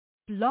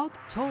Blog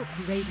Talk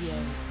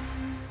Radio.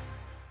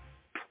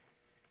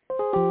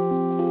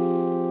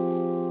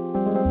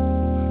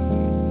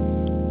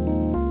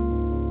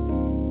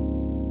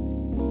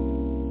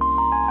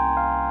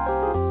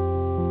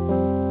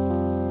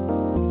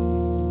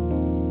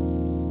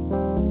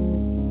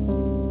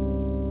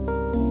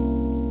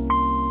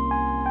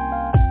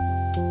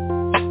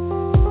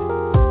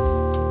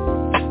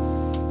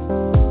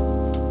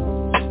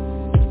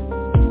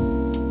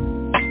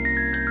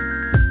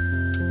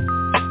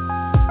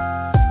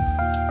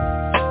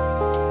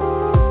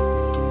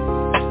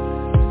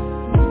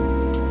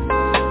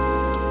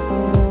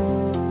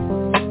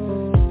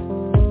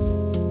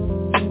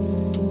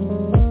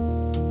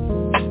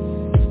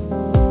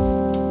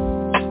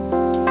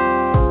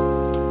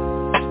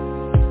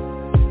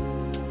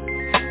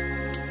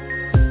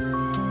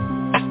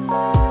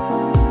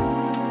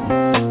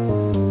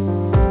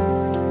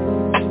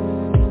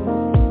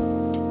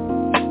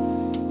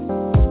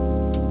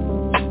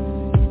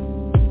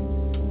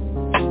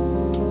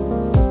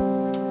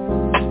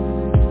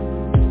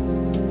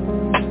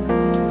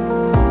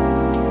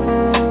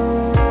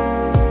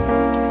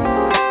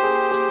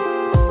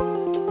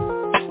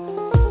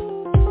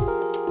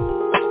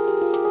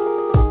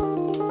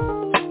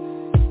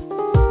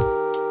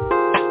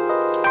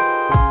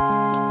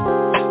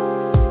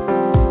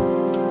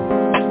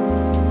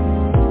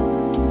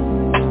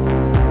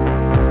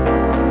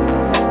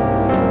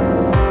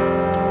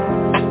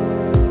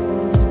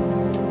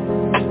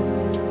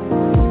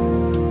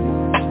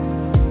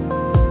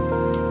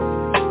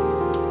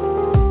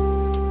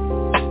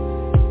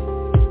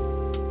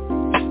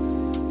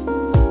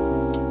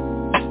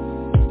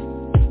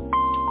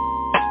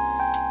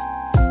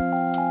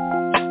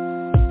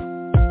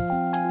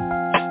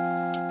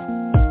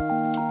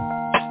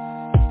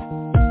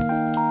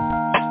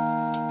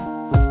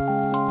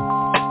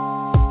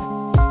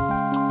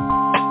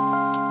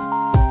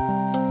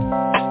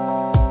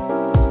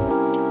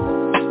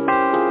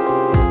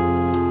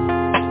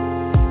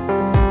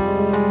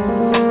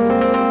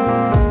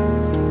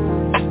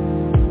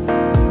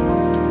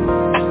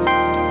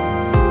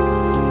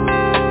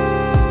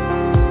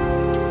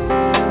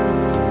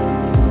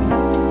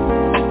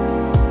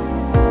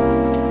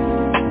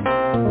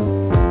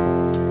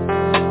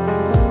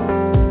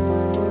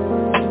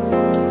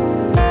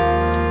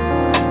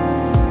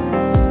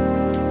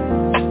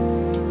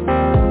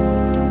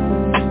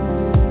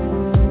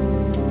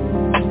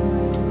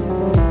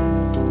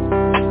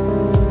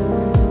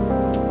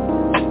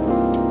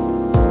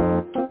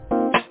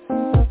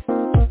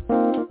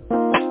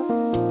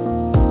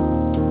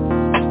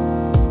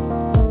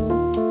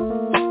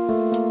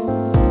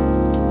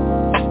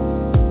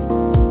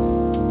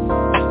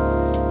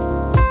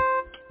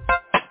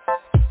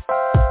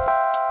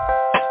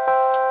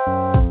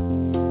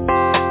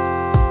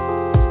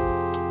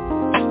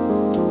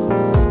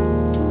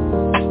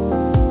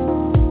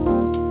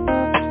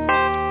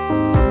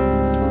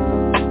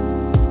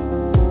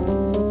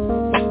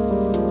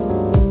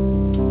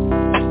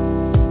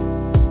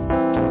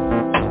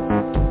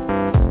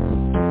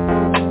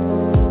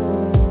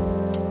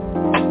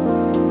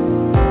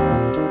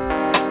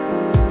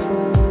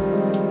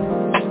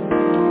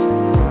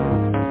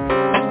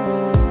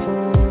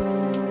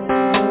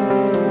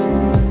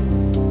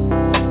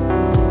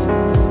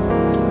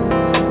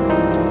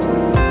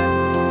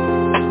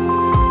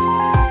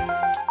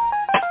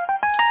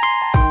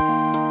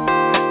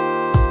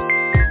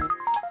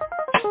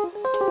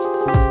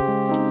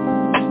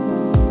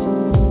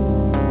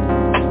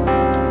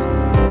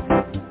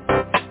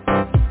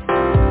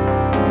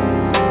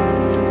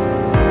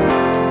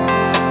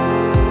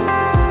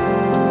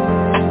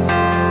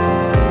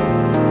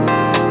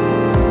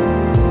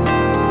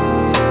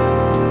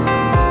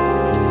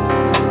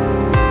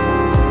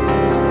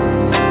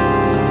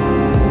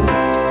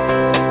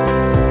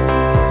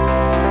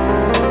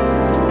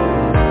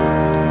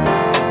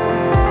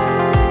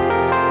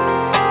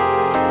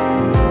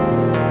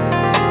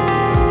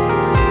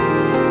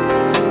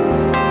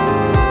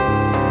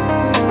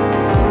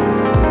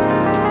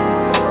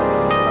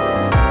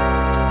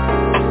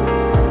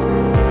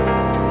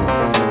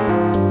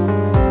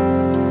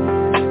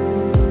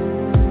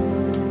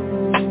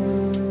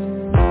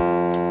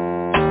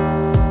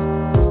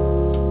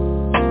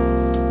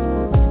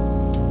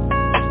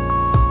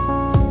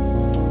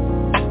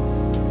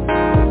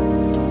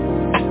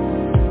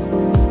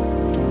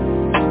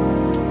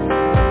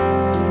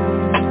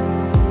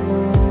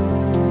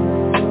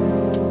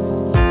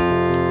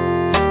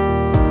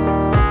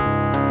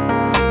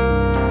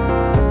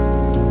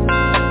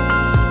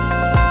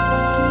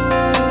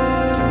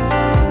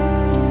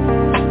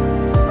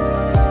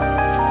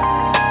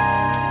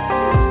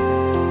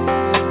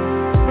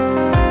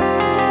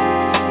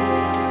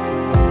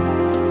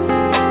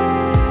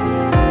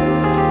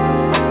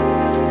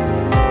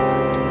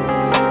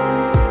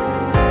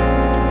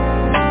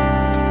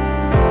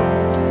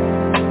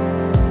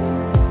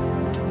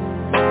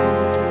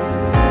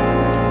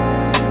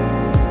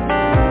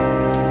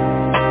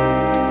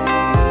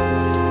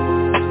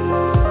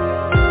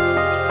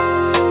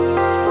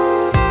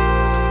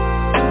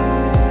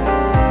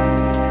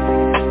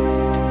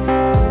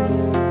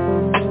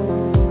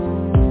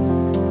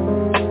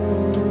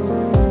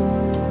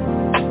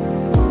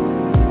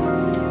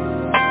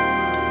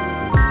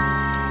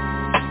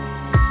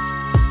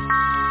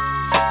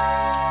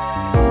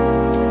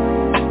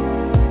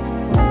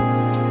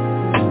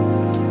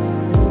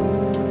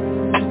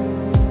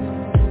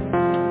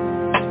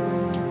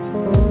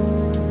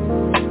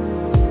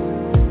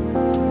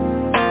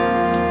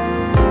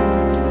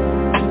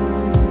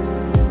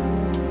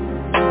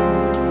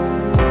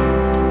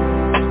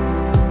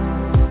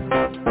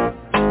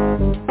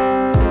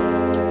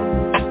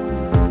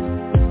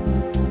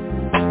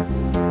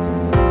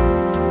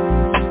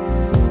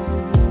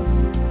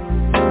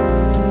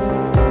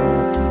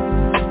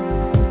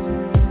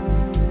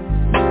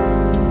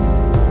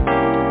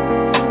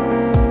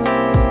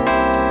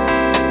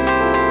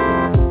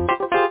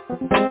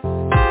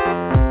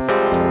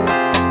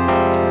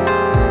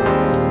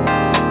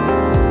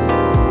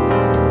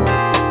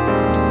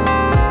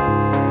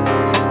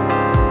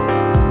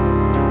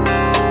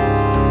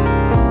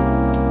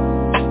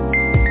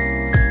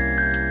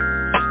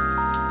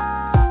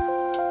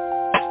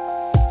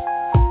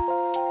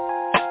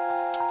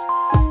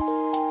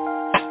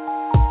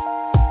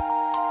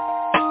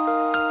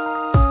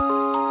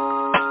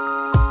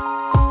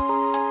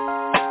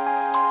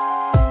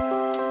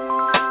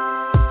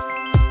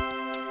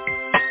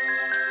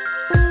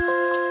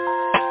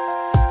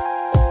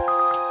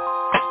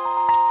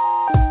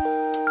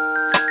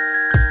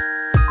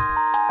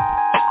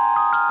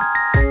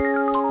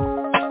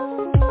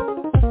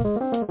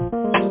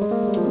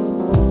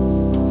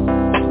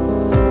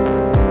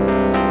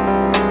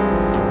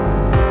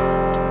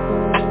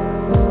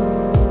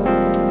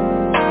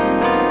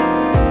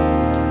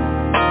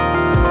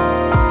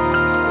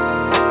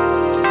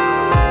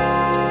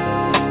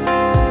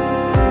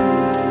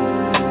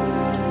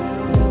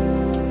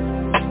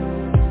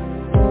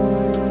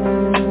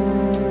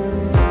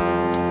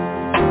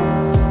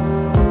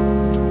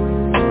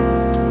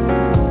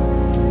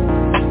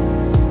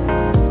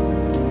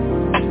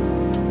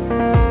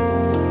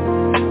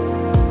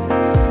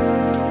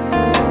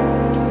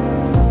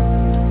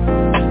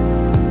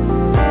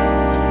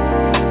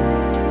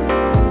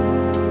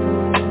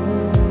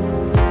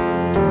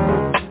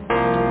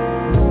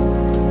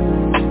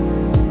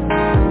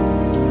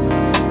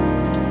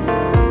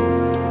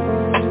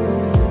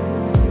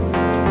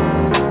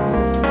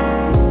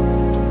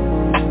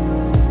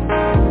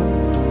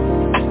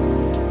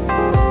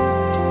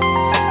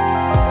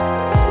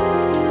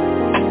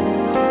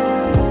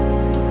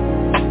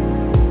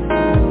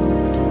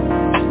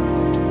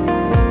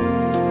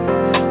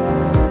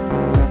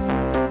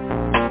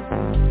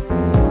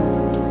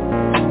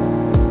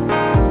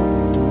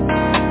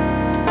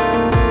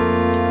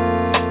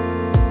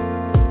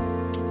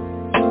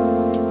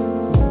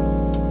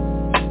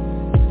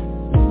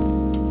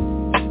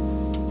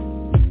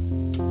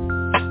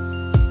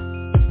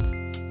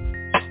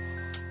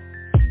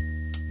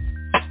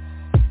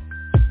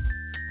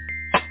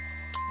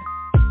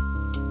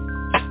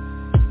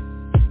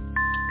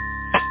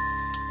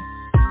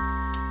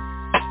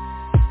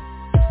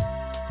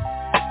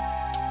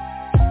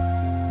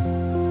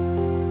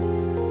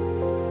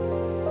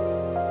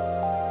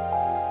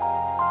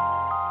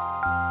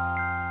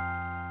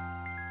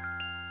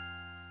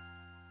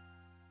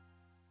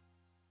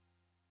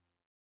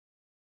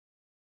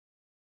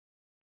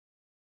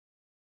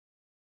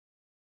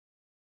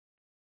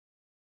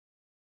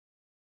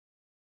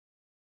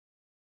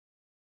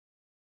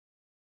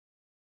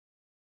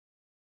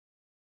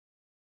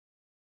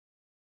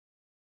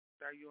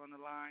 Doctor, are you on the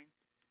line?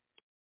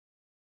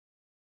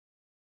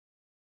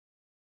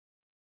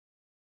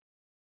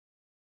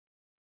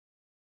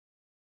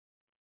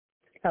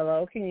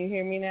 Hello, can you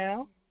hear me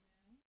now?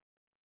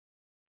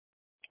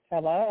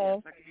 Yes,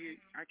 Hello?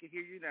 I can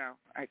hear you now.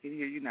 I can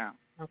hear you now.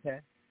 Okay,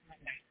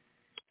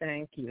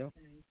 thank you.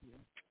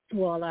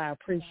 Well, I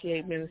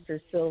appreciate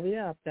Minister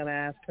Sylvia. I'm going to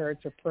ask her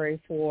to pray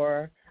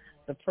for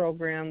the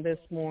program this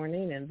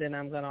morning, and then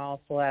I'm going to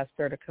also ask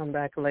her to come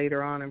back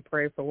later on and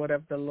pray for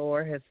whatever the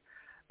Lord has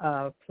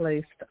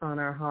placed on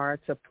our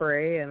heart to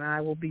pray. And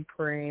I will be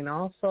praying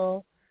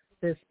also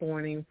this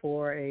morning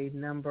for a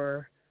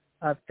number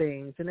of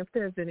things. And if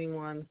there's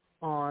anyone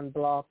on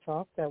Blog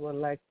Talk that would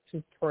like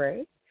to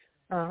pray,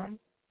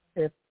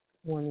 if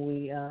when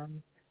we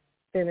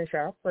finish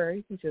our prayer,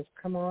 you can just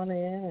come on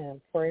in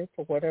and pray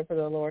for whatever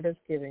the Lord is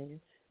giving you.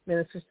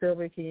 Minister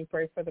Sylvia, can you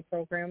pray for the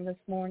program this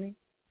morning?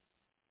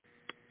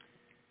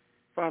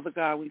 Father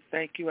God, we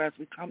thank you as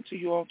we come to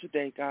you on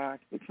today, God.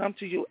 We come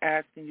to you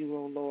asking you,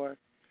 O Lord,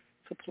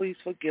 to please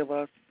forgive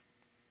us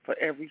for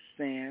every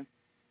sin.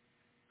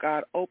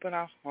 God, open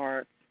our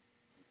hearts,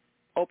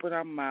 open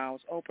our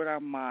mouths, open our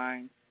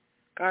minds.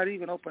 God,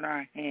 even open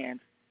our hands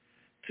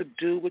to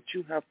do what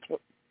you have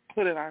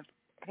put in our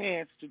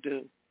hands to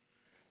do.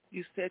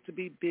 You said to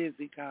be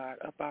busy, God,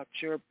 about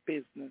your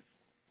business.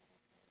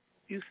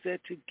 You said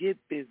to get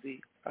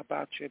busy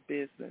about your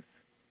business.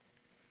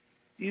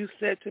 You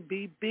said to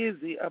be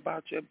busy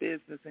about your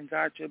business. And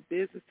God, your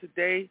business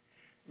today,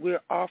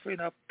 we're offering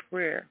up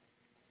prayer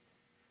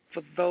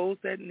for those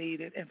that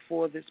need it and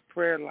for this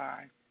prayer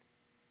line.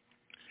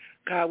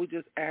 God, we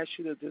just ask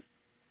you to just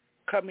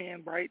come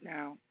in right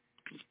now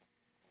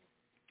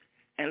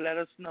and let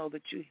us know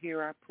that you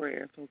hear our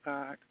prayers, oh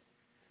God.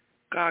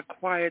 God,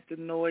 quiet the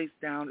noise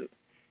down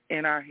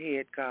in our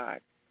head, God.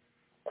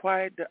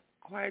 Quiet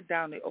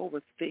down the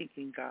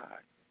overthinking, God.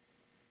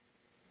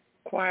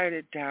 Quiet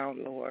it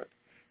down, Lord,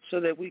 so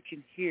that we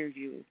can hear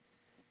you.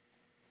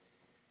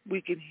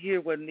 We can hear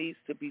what needs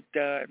to be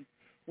done.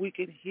 We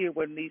can hear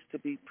what needs to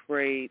be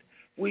prayed.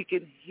 We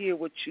can hear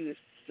what you are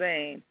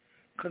saying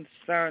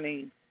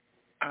concerning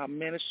our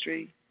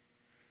ministry,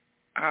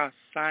 our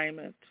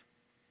assignment,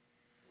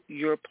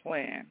 your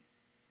plan.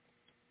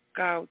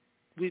 God,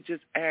 we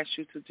just ask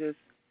you to just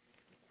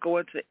go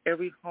into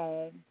every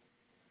home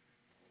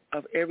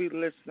of every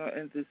listener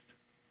in this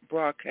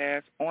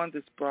broadcast, on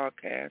this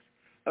broadcast,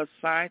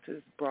 assigned to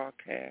this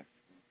broadcast.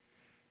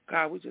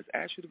 God, we just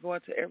ask you to go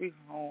into every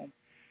home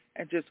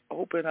and just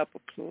open up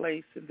a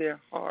place in their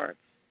hearts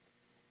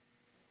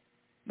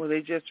where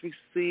they just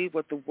receive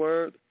what the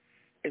word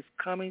is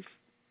coming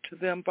to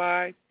them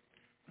by,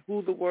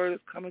 who the word is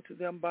coming to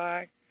them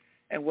by,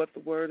 and what the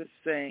word is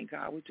saying.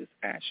 God, we just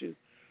ask you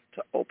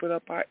to open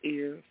up our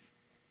ears.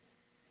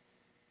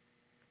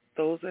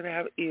 Those that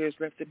have ears,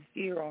 let them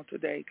hear on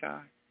today,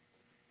 God.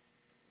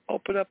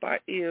 Open up our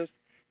ears,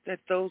 that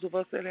those of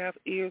us that have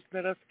ears,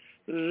 let us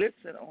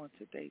listen on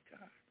today,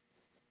 God.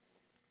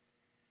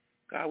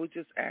 God, we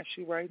just ask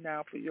you right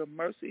now for your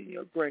mercy and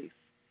your grace.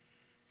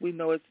 We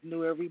know it's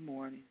new every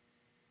morning.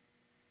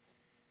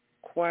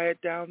 Quiet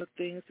down the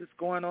things that's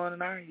going on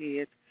in our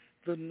heads,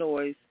 the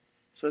noise,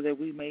 so that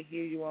we may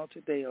hear you on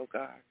today, oh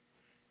God.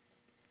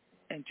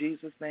 In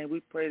Jesus' name we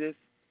pray this.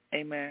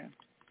 Amen.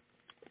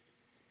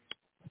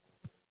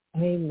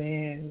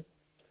 Amen.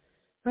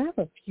 I have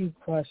a few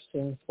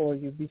questions for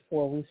you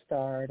before we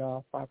start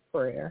off our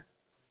prayer.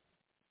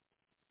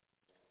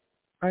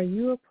 Are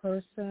you a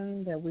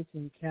person that we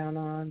can count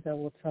on that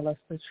will tell us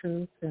the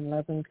truth in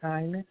loving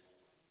kindness?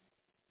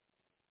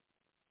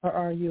 Or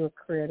are you a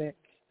critic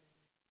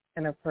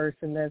and a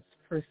person that's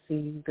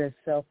perceived as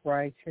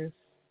self-righteous?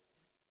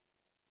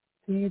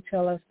 Do you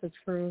tell us the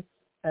truth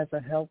as a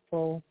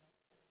helpful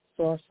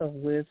source of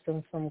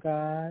wisdom from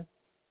God?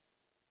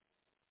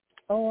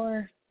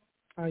 Or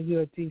are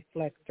you a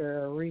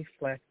deflector or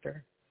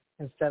reflector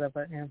instead of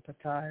an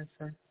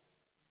empathizer?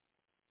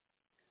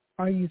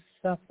 Are you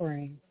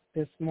suffering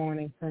this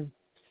morning from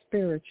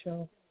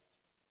spiritual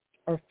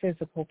or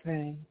physical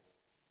pain?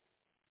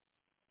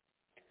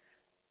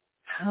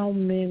 How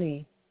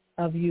many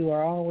of you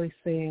are always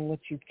saying what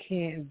you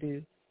can't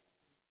do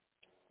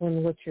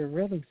when what you're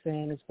really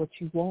saying is what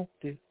you won't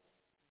do?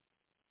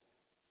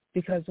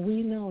 Because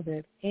we know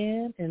that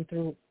in and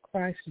through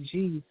Christ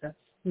Jesus,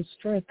 who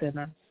strengthens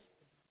us,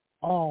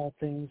 all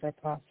things are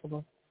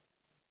possible.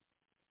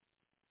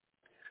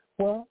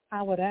 Well,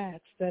 I would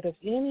ask that if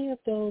any of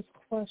those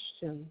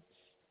questions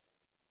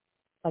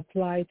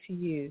apply to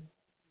you,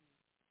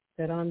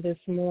 that on this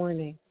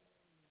morning,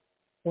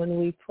 when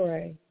we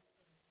pray,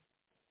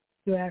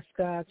 you ask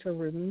God to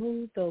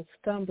remove those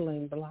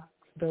stumbling blocks,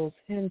 those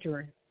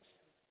hindrances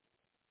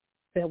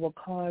that will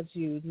cause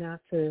you not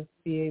to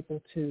be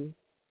able to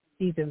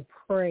even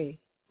pray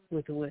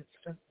with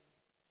wisdom,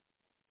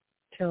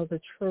 tell the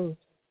truth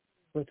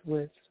with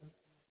wisdom,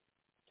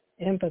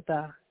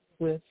 empathize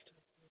with wisdom.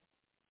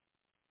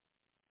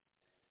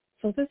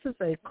 So this is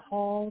a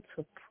call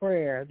to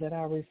prayer that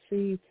I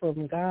received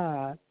from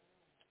God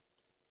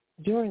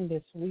during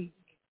this week.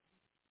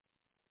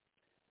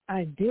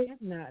 I did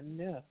not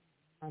know,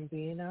 I'm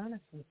being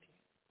honest with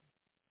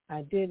you,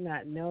 I did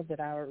not know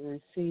that I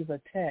would receive a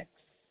text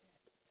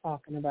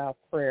talking about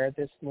prayer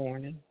this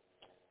morning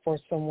for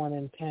someone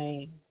in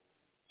pain.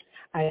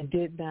 I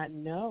did not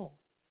know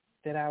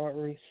that I would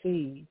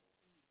receive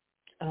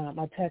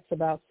a text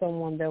about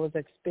someone that was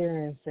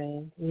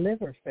experiencing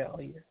liver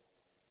failure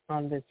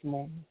on this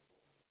morning.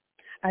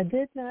 I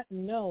did not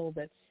know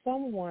that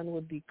someone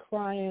would be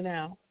crying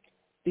out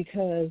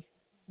because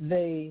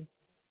they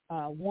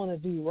want to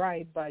do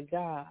right by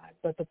God,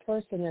 but the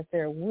person that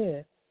they're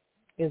with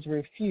is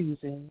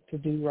refusing to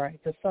do right.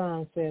 The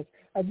song says,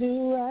 I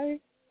do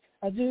right,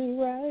 I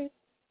do right.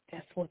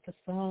 That's what the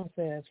song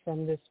says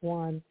from this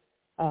one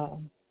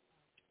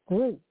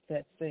group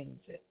that sings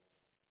it.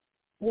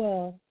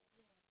 Well,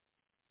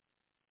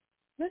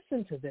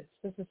 listen to this.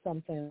 This is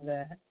something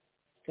that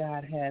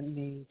God had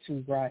me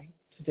to write.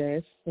 Today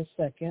is the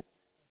 2nd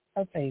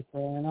of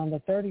April, and on the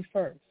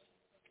 31st, it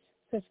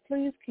says,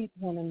 please keep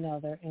one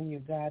another in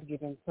your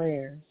God-given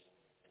prayers,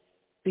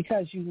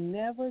 because you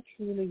never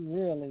truly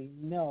really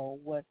know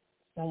what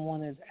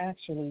someone is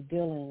actually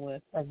dealing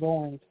with or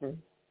going through,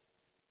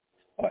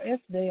 or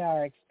if they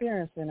are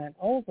experiencing an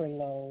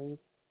overload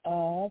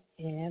of,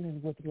 in,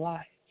 and with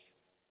life,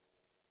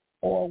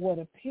 or what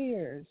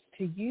appears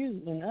to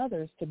you and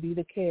others to be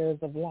the cares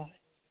of life.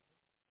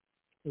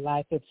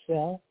 Life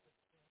itself,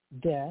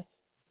 death,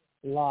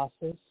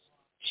 losses,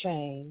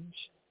 change,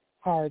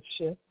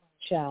 hardship,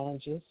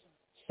 challenges,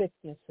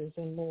 sicknesses,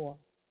 and more.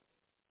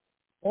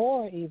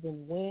 Or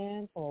even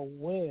when or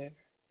where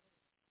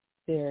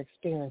they're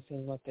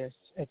experiencing what they're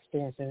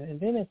experiencing. And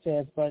then it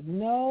says, but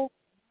know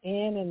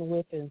in and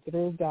with and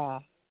through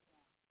God,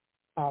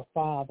 our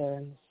Father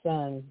and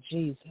Son,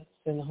 Jesus,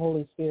 and the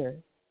Holy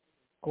Spirit,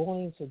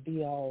 going to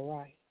be all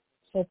right.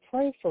 So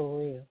pray for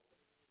real.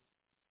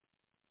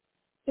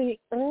 See,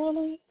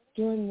 early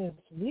during this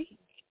week,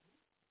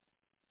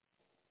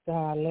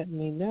 God let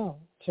me know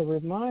to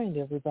remind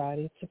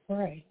everybody to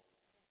pray.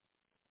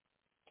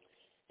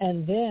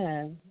 And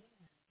then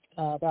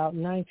about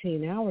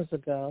 19 hours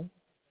ago,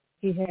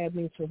 he had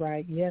me to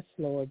write, yes,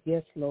 Lord,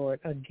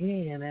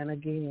 again and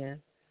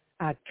again.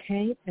 I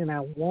can't and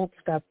I won't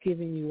stop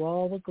giving you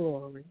all the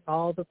glory,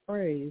 all the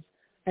praise,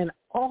 and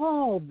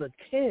all the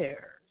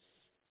cares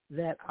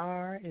that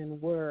are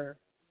and were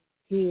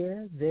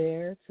here,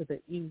 there, to the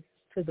east,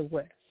 to the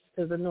west,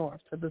 to the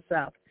north, to the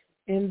south,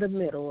 in the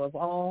middle of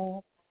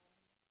all.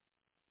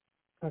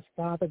 Because,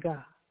 Father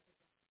God,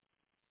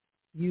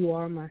 you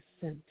are my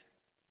center.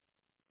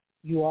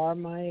 You are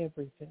my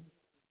everything.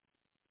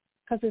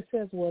 Because it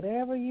says,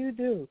 whatever you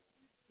do,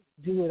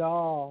 do it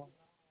all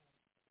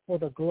for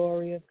the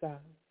glory of God.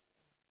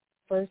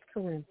 1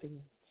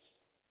 Corinthians,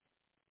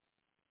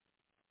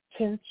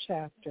 10th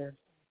chapter,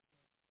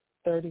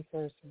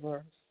 31st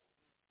verse.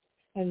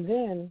 And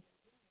then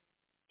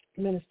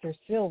Minister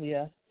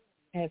Sylvia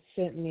had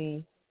sent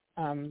me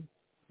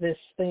this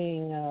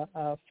thing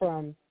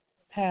from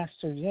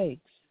Pastor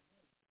Jakes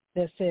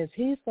that says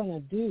he's going to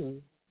do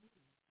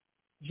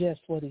just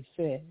what he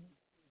said.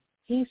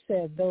 He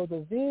said, though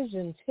the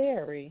vision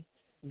tarry,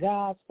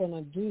 God's going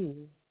to do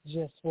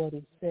just what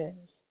he says.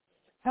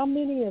 How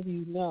many of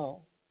you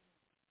know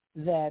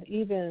that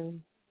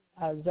even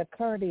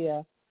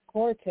Zaccharia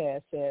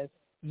Cortez says,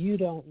 you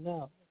don't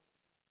know?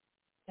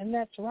 And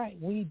that's right,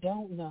 we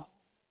don't know.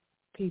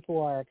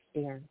 People are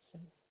experiencing.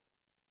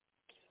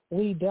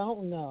 We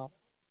don't know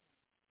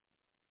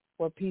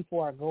what people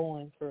are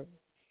going through.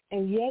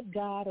 And yet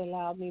God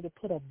allowed me to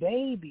put a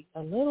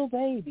little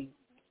baby,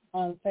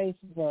 on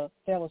Facebook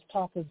that was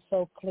talking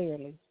so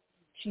clearly.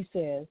 She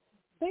said,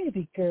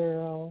 baby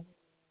girl.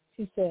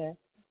 She said,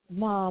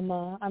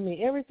 mama.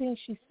 Everything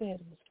she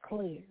said was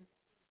clear.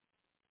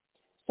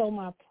 So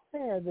my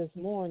prayer this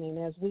morning,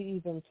 as we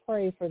even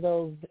pray for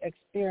those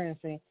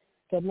experiencing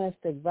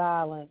domestic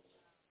violence,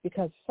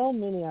 because so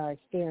many are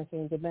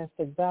experiencing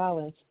domestic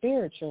violence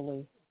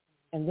spiritually,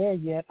 and they're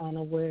yet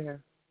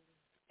unaware.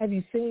 Have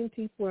you seen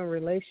people in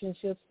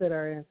relationships that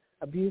are in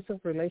abusive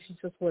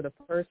relationships where the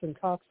person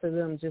talks to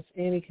them just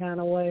any kind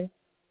of way?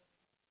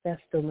 That's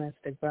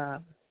domestic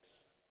violence.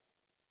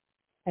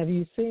 Have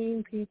you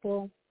seen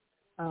people,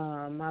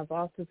 I've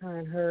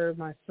oftentimes heard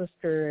my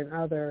sister and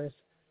others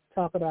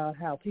talk about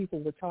how people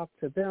would talk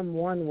to them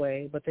one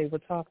way, but they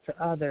would talk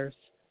to others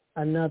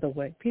another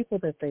way, people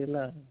that they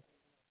love.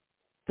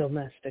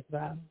 Domestic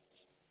violence.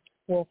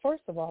 Well,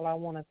 first of all, I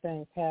want to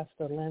thank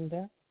Pastor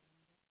Linda,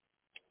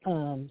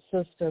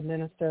 Sister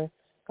Minister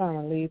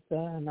Carmelita,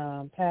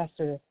 and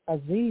Pastor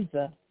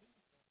Aziza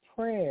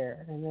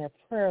prayer and their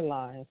prayer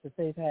lines that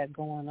they've had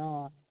going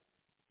on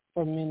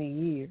for many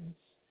years.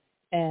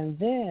 And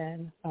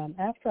then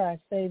after I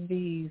say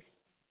these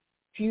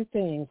few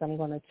things, I'm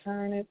going to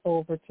turn it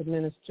over to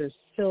Minister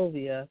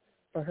Sylvia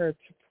for her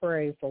to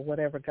pray for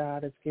whatever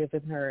God has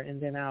given her,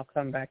 and then I'll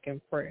come back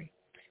and pray.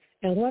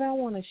 And what I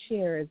want to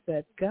share is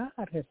that God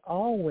has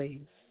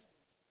always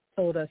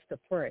told us to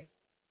pray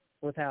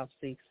without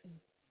ceasing.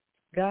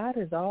 God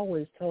has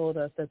always told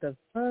us that the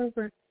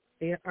fervent,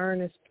 the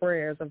earnest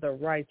prayers of the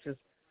righteous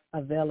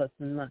availeth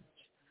much.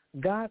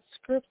 God's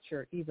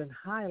scripture even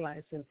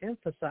highlights and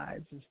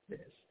emphasizes this.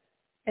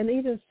 And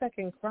even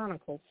 2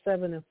 Chronicles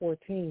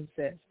 7:14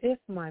 says, if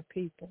my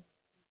people,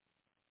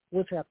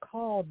 which are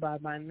called by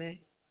my name,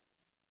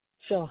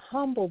 shall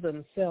humble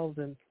themselves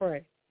and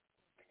pray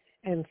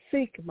and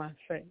seek my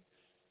face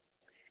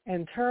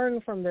and turn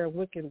from their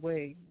wicked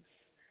ways,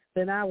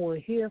 then I will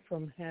hear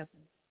from heaven,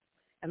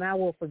 and I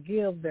will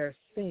forgive their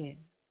sin,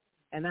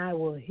 and I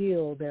will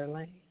heal their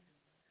land,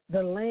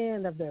 the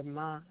land of their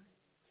minds,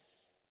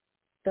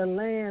 the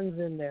lands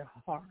in their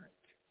heart,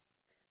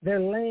 their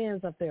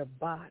lands of their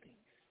bodies,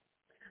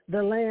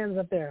 the lands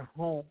of their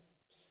homes,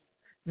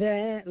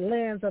 their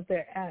lands of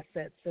their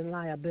assets and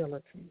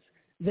liabilities,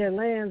 their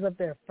lands of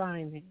their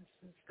finances.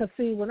 Because,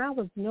 see, when I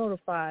was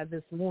notified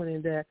this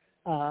morning that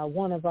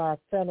one of our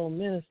fellow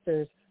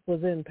ministers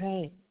was in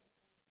pain,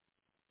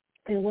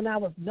 and when I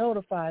was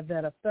notified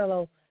that a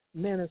fellow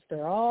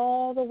minister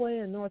all the way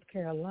in North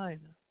Carolina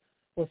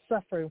was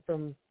suffering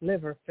from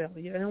liver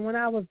failure, and when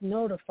I was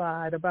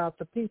notified about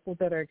the people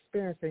that are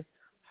experiencing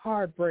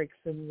heartbreaks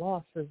and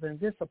losses and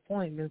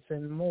disappointments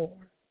and more,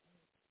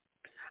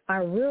 I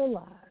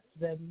realized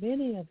that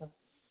many of us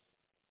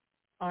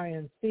are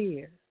in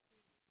fear.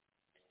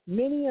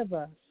 Many of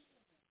us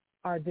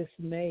are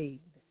dismayed.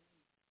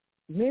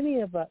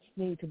 Many of us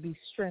need to be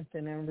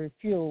strengthened and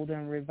refueled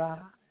and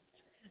revived.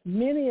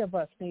 Many of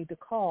us need to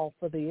call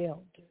for the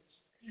elders.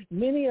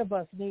 Many of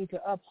us need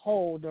to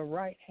uphold the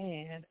right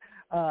hand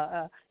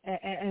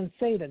and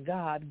say to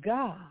God,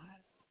 God,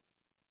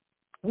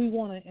 we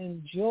want to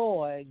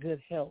enjoy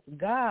good health.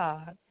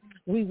 God,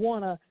 we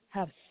want to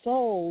have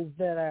souls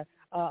that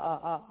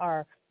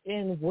are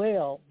in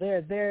well.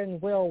 They're in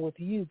well with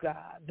you,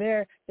 God.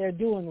 They're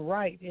doing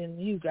right in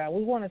you, God.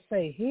 We want to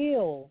say,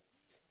 heal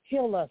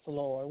us,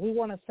 Lord. We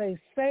want to say,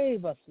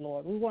 save us,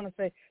 Lord. We want to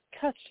say,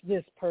 touch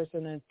this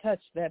person and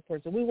touch that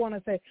person. We want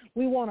to say,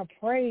 we want to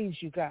praise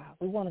you, God.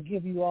 We want to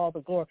give you all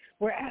the glory.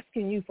 We're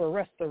asking you for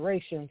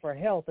restoration, for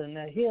health, and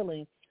the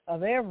healing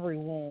of every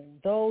wound,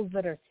 those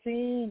that are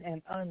seen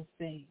and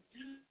unseen.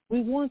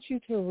 We want you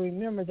to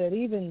remember that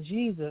even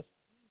Jesus,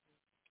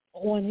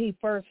 when he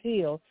first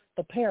healed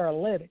the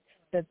paralytic,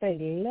 that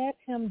they let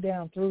him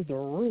down through the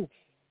roof.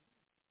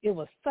 It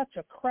was such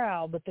a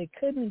crowd, but they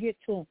couldn't get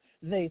to him.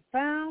 They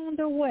found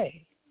a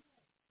way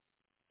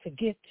to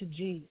get to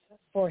Jesus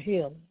for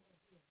healing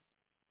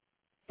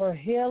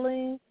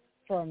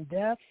from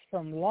death,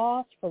 from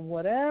loss, from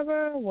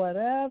whatever,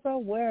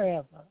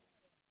 wherever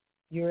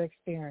you're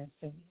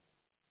experiencing.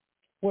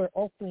 We're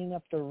opening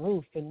up the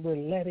roof and we're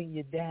letting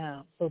you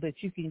down so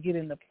that you can get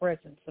in the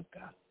presence of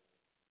God.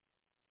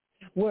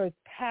 We're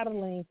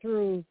paddling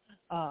through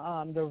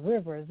the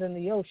rivers and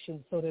the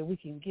ocean so that we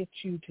can get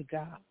you to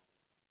God.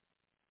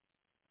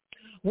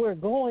 We're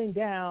going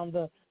down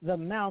the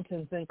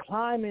mountains and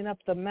climbing up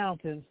the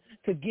mountains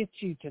to get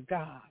you to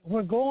God.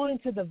 We're going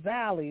to the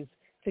valleys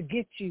to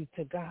get you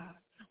to God.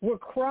 We're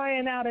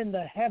crying out in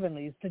the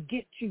heavenlies to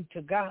get you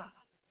to God.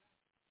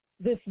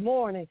 This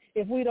morning,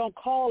 if we don't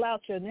call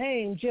out your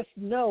name, just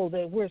know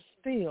that we're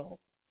still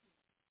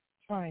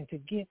trying to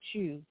get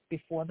you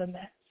before the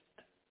Master.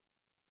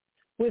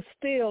 We're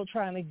still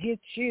trying to get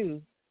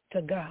you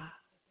to God.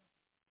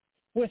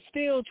 We're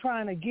still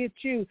trying to get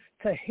you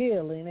to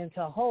healing and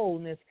to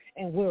wholeness,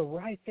 and we're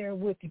right there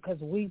with you because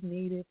we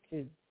need it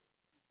too.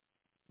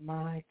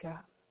 My God.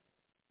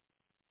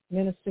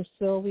 Minister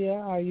Sylvia,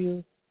 are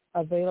you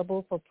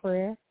available for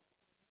prayer?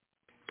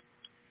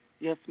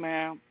 Yes,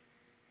 ma'am.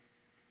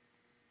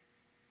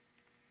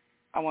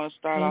 I want to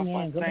start off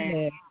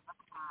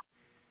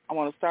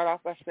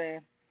by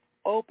saying,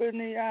 open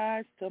the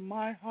eyes to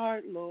my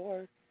heart,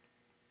 Lord.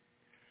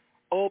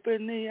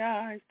 Open the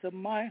eyes to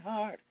my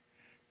heart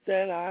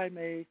that I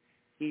may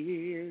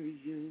hear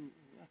you.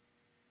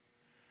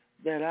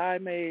 That I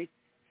may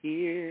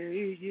hear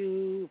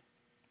you.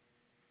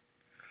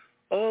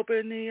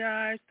 Open the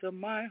eyes to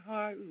my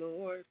heart,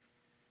 Lord.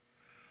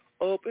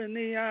 Open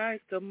the eyes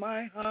to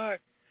my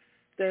heart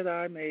that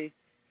I may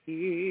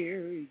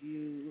hear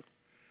you.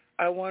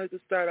 I wanted to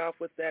start off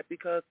with that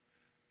because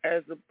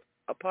as the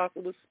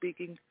apostle was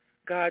speaking,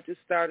 God just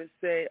started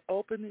saying,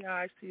 open the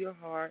eyes to your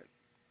heart.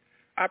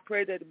 I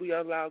pray that we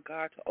allow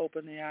God to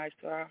open the eyes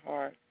to our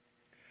heart.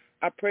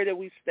 I pray that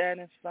we stand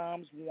in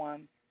Psalms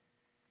 1.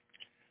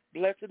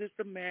 Blessed is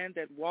the man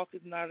that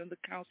walketh not in the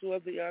counsel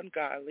of the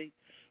ungodly,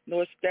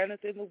 nor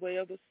standeth in the way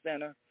of the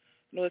sinner,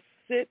 nor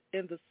sit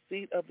in the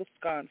seat of the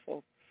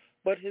scornful.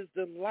 But his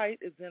delight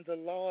is in the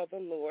law of the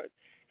Lord,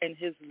 and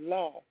his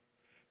law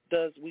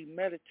does we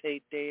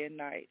meditate day and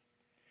night.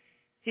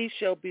 We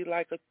shall be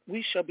like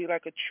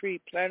a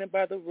tree planted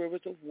by the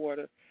rivers of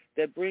water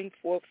that bring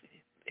forth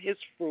his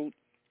fruit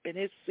in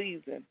his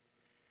season.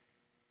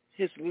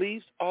 His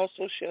leaves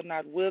also shall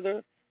not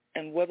wither,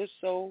 and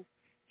whatherso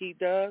he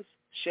does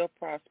shall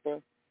prosper.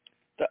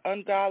 The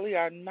ungodly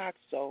are not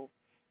so,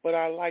 but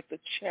are like the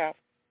chaff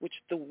which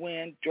the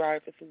wind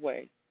driveth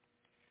away.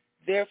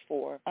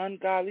 Therefore,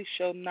 ungodly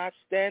shall not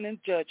stand in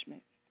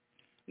judgment,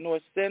 nor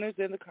sinners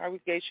in the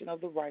congregation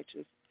of the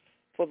righteous.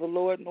 For the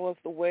Lord knoweth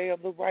the way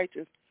of the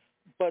righteous,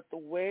 but the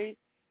way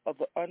of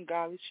the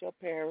ungodly shall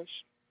perish.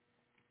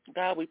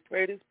 God, we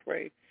pray this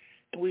prayer,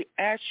 and we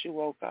ask you,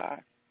 oh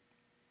God,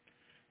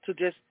 to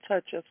just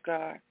touch us,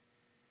 God.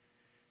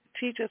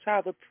 Teach us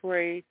how to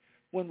pray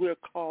when we're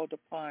called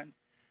upon.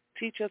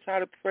 Teach us how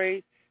to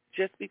pray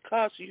just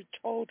because you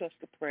told us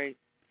to pray.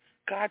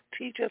 God,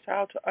 teach us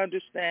how to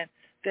understand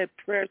that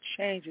prayer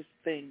changes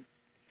things.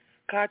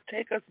 God,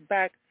 take us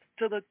back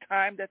to the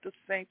time that the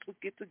saints would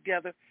get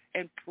together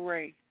and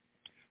pray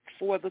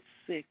for the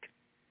sick,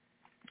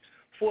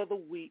 for the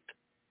weak,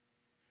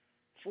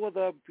 for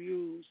the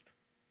abused,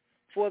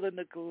 for the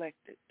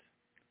neglected.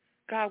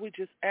 God, we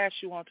just ask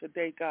you on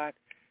today, God,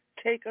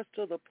 take us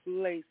to the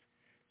place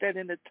that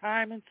in the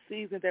time and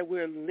season that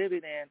we're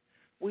living in,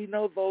 we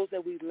know those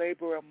that we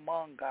labor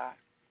among, God.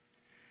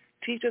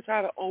 Teach us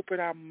how to open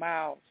our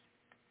mouths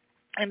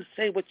and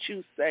say what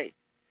you say.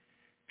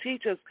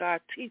 Teach us,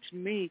 God. Teach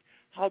me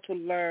how to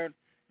learn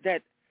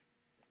that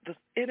the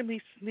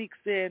enemy sneaks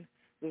in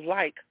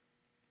like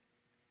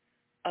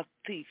a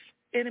thief.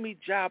 Enemy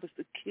job is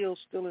to kill,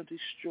 steal, and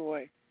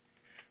destroy.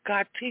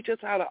 God, teach us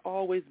how to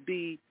always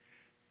be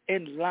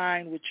in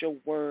line with your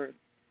word.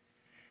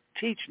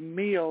 Teach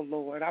me, oh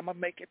Lord. I'm going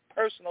to make it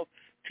personal.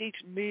 Teach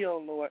me,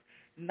 oh Lord,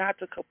 not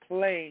to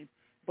complain,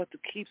 but to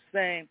keep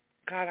saying,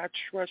 God, I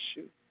trust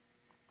you.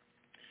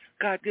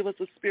 God, give us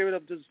a spirit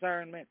of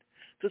discernment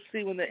to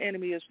see when the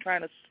enemy is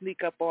trying to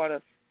sneak up on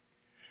us.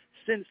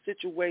 Send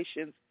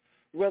situations,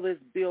 whether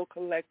it's bill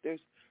collectors,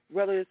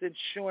 whether it's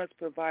insurance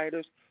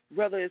providers,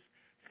 whether it's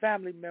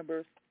family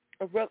members,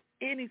 or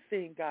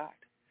anything, God.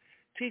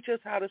 Teach us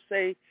how to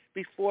say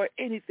before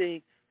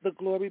anything, the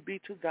glory be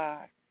to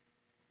God.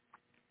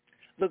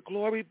 The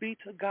glory be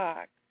to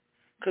God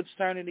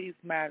concerning these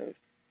matters.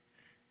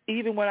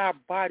 Even when our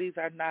bodies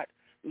are not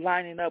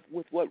lining up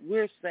with what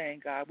we're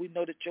saying, God, we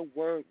know that your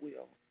word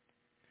will.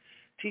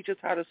 Teach us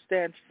how to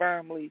stand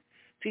firmly.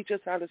 Teach us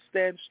how to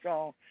stand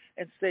strong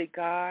and say,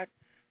 God,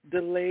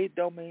 delayed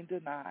don't mean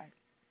denied.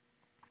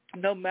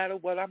 No matter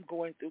what I'm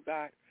going through,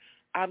 God,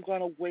 I'm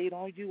going to wait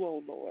on you,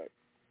 oh Lord.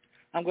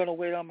 I'm going to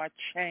wait on my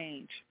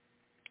change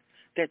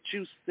that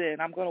you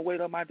send. I'm going to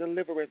wait on my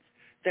deliverance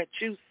that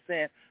you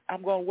send.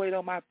 I'm going to wait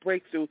on my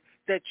breakthrough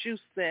that you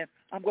send.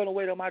 I'm going to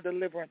wait on my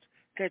deliverance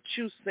that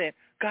you send.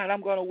 God,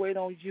 I'm going to wait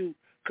on you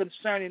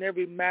concerning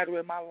every matter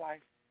in my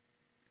life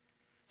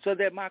so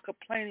that my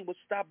complaining will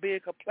stop being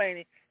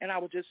complaining and I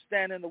will just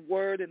stand in the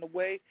word and the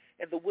way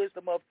and the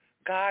wisdom of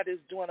God is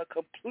doing a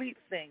complete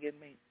thing in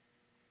me.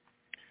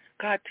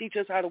 God, teach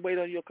us how to wait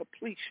on your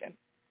completion.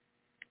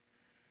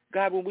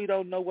 God, when we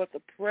don't know what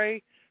to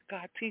pray,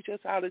 God, teach us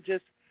how to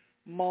just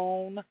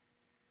moan.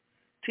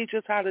 Teach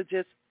us how to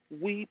just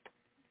weep.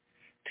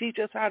 Teach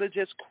us how to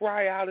just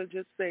cry out and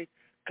just say,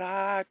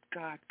 God,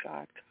 God,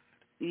 God, God.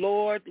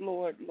 Lord,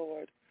 Lord,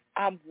 Lord,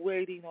 I'm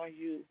waiting on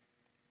you.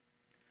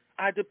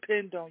 I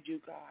depend on you,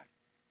 God.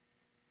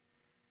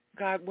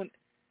 God,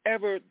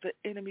 whenever the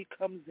enemy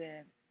comes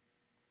in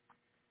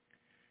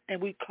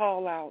and we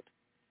call out,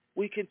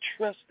 we can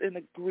trust and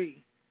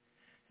agree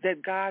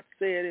that God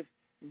said if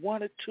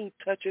one or two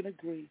touch and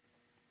agree,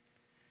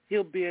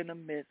 he'll be in the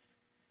midst.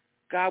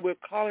 God, we're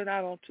calling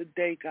out on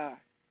today, God,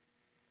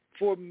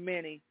 for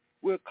many.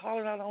 We're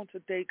calling out on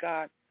today,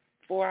 God,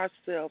 for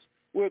ourselves.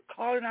 We're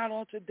calling out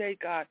on today,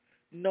 God,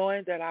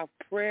 knowing that our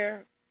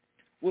prayer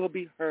will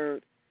be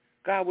heard.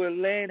 God, we're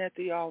laying at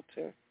the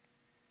altar.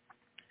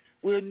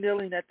 We're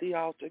kneeling at the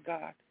altar,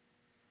 God.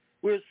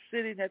 We're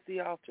sitting at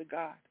the altar,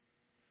 God.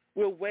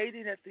 We're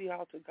waiting at the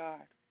altar,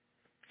 God,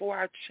 for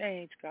our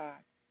change, God.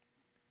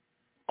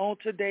 On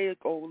today,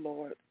 oh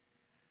Lord,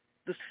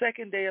 the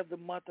second day of the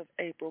month of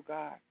April,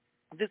 God.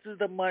 This is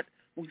the month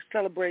we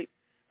celebrate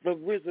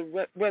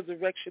the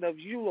resurrection of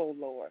you, oh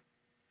Lord.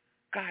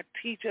 God,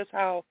 teach us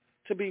how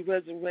to be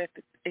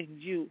resurrected in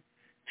you.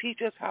 Teach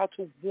us how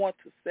to want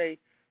to say,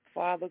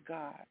 Father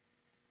God,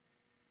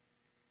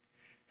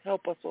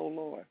 help us, oh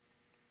Lord.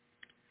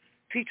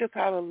 Teach us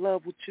how to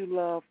love what you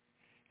love,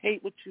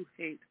 hate what you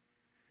hate.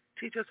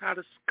 Teach us how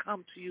to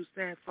come to you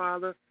saying,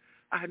 Father,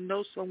 I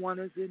know someone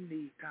is in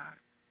need, God.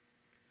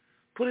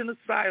 Putting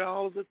aside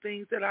all of the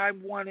things that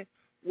I'm wanting,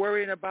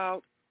 worrying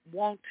about,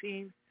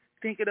 wanting,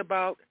 thinking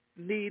about,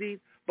 needing.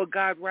 But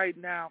God, right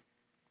now,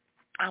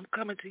 I'm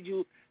coming to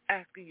you,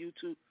 asking you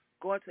to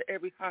go into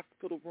every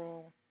hospital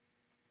room,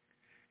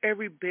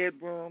 every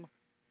bedroom,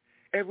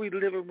 every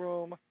living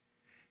room,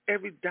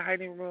 every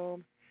dining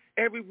room,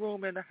 every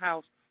room in the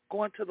house.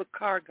 Go into the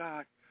car,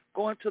 God.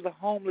 Go into the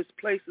homeless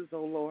places,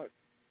 oh Lord.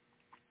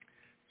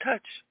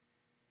 Touch,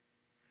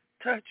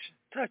 touch,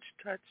 touch,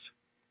 touch.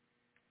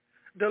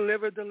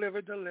 Deliver,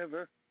 deliver,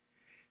 deliver.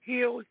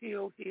 Heal,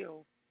 heal,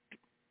 heal.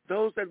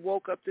 Those that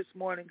woke up this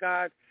morning,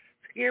 God,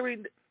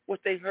 hearing what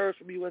they heard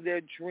from you in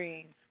their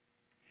dreams,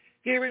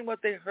 hearing what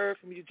they heard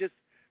from you just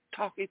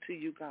talking to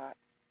you, God.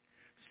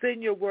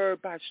 Send your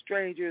word by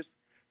strangers.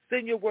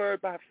 Send your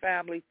word by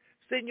family.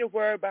 Send your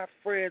word by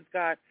friends,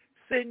 God.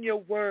 Send your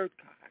word,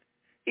 God.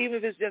 Even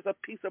if it's just a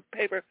piece of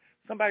paper,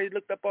 somebody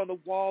looked up on the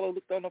wall or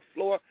looked on the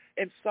floor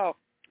and saw.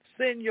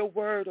 Send your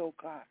word, oh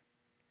God.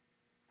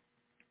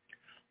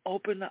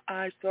 Open the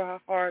eyes to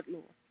our heart,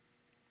 Lord.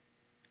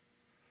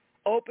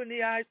 Open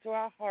the eyes to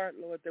our heart,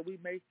 Lord, that we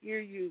may hear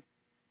you.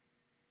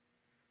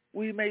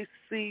 We may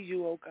see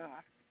you, oh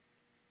God.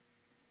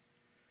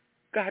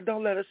 God,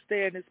 don't let us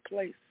stay in this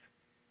place.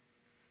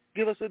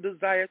 Give us a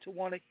desire to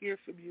want to hear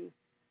from you.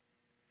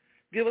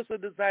 Give us a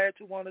desire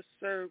to want to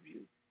serve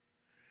you.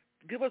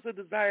 Give us a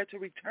desire to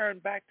return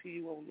back to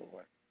you, oh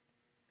Lord.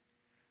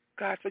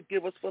 God,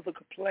 forgive us for the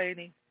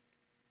complaining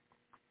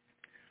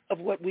of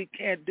what we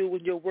can't do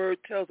when your word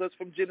tells us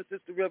from Genesis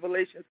to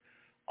Revelation,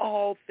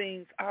 all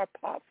things are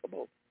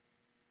possible.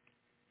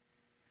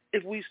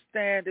 If we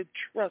stand and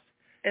trust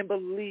and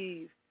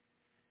believe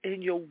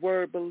in your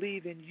word,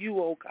 believe in you,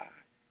 oh God.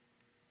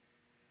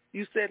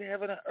 You said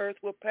heaven and earth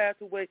will pass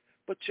away,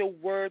 but your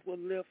word will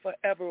live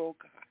forever, oh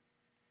God.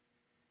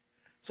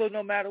 So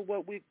no matter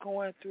what we're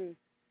going through,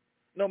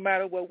 no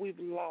matter what we've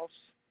lost,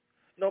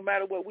 no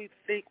matter what we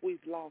think we've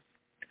lost,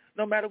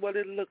 no matter what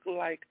it looked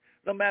like,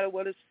 no matter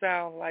what it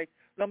sounds like,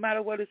 no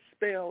matter what it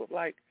spelled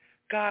like,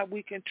 God,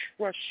 we can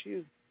trust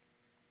you.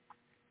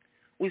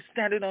 We're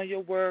standing on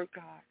your word,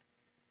 God.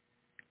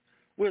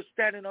 We're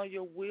standing on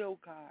your will,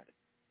 God.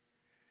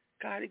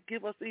 God,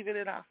 give us even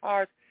in our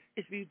hearts.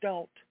 If you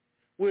don't,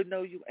 we'll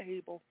know you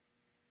able.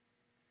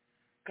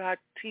 God,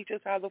 teach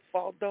us how the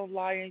fault don't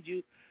lie in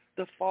you.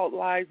 The fault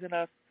lies in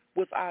us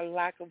with our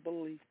lack of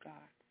belief, God.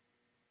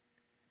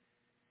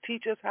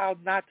 Teach us how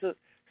not to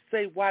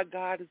say why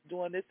God is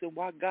doing this and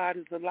why God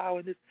is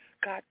allowing this.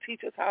 God,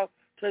 teach us how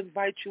to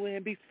invite you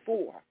in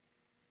before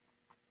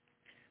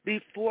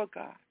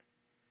God,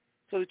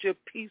 so that your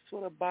peace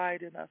will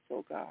abide in us,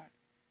 oh God,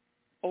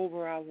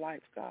 over our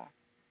life, God.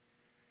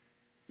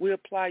 We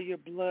apply your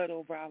blood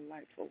over our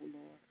life, oh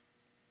Lord.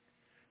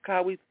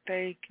 God, we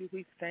thank you,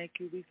 we thank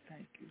you, we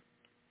thank you.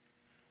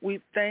 We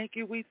thank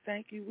you, we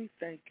thank you, we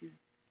thank you.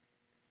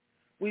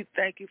 We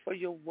thank you for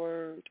your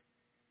word.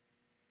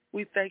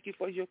 We thank you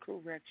for your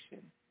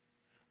correction.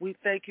 We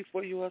thank you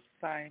for your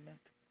assignment.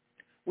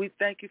 We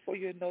thank you for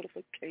your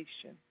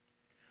notification.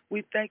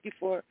 We thank you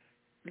for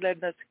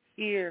letting us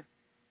hear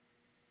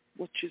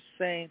what you're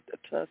saying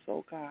to us,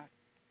 oh God.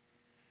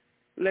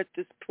 Let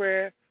this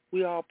prayer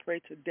we all pray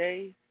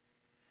today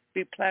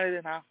be planted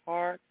in our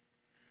hearts,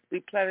 be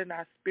planted in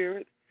our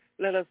spirit.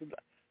 Let us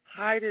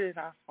hide it in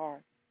our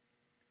heart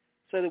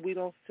so that we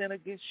don't sin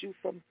against you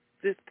from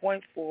this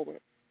point forward.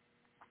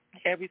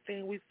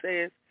 Everything we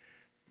say is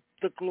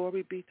the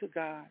glory be to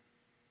God.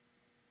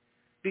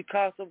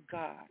 Because of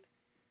God.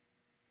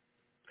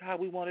 God,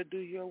 we want to do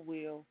your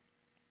will.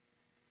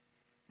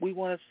 We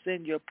want to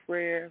send your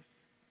prayers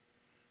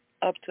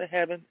up to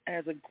heaven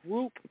as a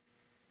group.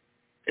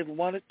 If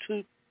one or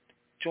two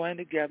join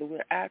together,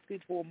 we're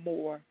asking for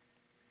more.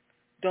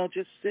 Don't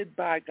just sit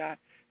by, God.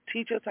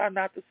 Teach us how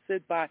not to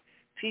sit by.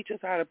 Teach us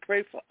how to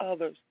pray for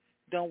others.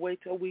 Don't wait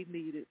till we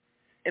need it.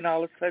 And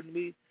all of a sudden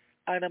we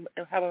have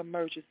an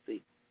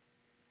emergency.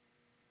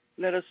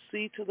 Let us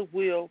see to the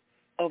will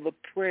of the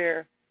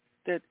prayer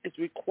that is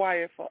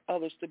required for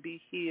others to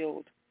be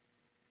healed,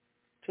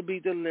 to be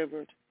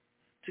delivered,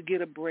 to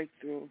get a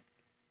breakthrough.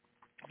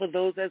 For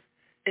those that's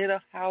in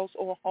a house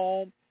or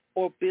home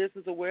or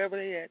business or wherever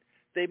they're at,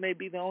 they may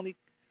be the only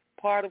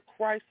part of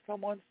Christ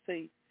someone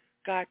see.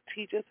 God,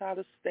 teach us how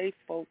to stay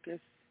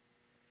focused,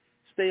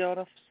 stay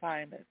on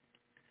assignment.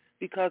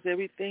 Because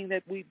everything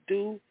that we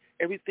do,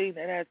 everything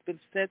that has been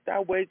sent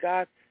our way,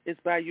 God, is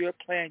by your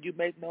plan. You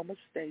make no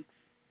mistakes.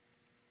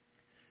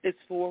 It's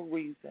for a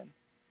reason.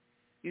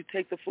 You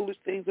take the foolish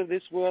things of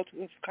this world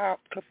to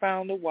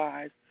confound the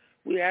wise.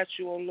 We ask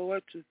you, O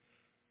Lord, to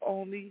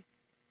only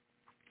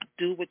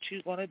do what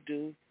you want to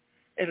do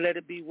and let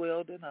it be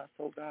well in us,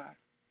 oh God.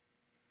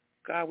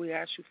 God, we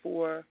ask you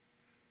for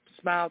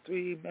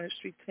S.M.I.L.E.3E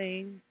ministry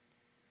team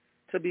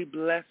to be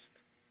blessed,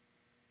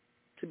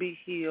 to be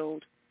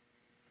healed,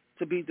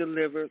 to be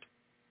delivered,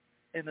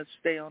 and to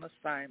stay on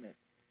assignment.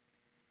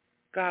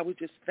 God, we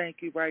just thank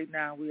you right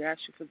now. We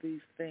ask you for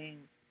these things.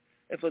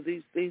 And for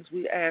these things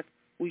we ask,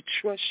 we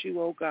trust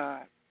you, oh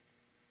God.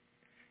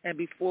 And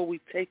before we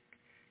take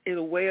it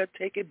away or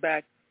take it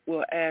back,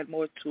 we'll add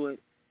more to it.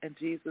 In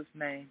Jesus'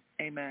 name,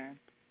 amen.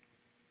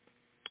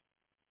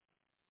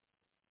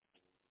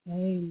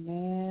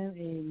 Amen,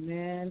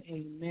 amen,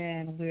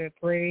 amen. We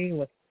agree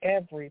with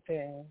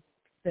everything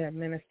that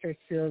Minister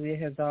Sylvia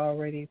has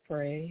already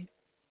prayed.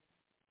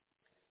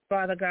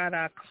 Father God,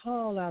 I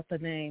call out the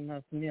name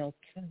of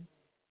Milton.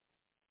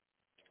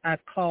 I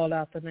call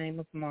out the name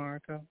of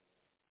Margot.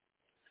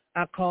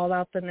 I call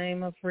out the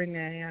name of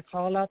Renee. I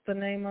call out the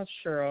name of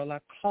Cheryl. I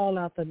call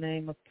out the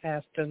name of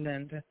Pastor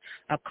Linda.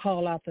 I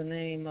call out the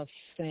name of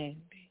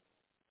Sandy.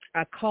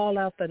 I call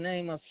out the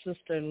name of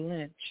Sister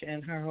Lynch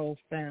and her whole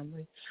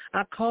family.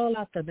 I call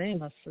out the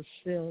name of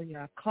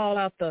Cecilia. I call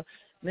out the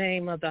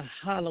name of the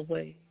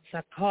Holloways.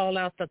 I call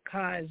out the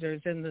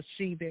Kaisers and the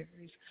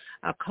Seaberries.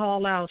 I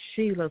call out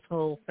Sheila's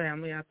whole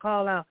family. I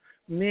call out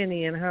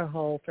Minnie and her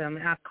whole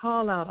family. I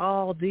call out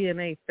all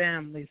DNA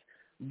families,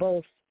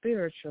 both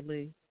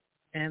spiritually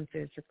and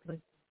physically.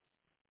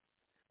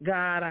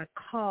 God, I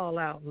call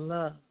out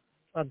love,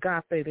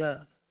 agape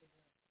love,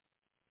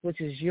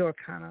 which is your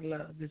kind of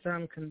love. It's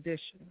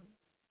unconditional.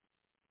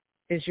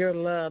 It's your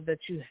love that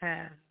you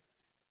have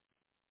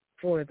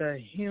for the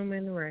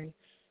human race.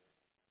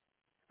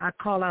 I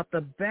call out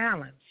the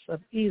balance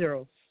of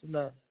Eros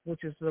love,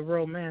 which is the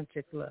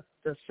romantic love,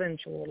 the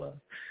sensual love.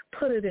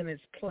 Put it in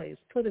its place.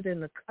 Put it in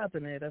the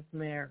covenant of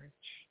marriage.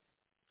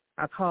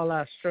 I call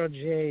out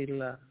Storge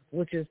love,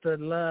 which is the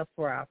love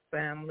for our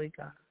family,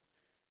 God.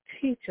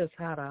 Teach us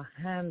how to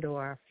handle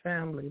our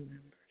family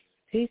members.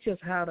 Teach us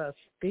how to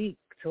speak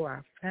to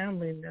our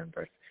family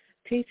members.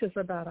 Teach us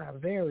about our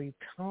very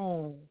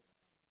tone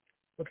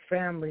with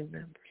family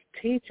members.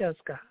 Teach us,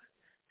 God,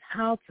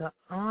 how to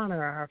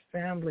honor our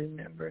family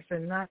members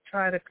and not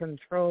try to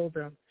control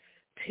them.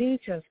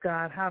 Teach us,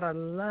 God, how to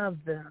love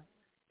them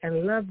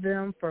and love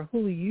them for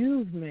who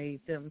you've made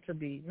them to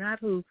be, not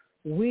who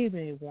we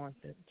may want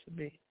them to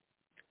be.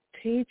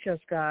 Teach us,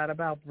 God,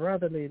 about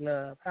brotherly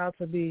love, how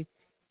to be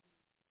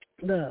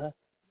the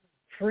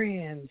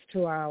friends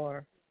to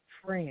our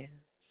friends,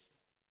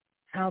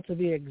 how to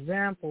be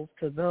examples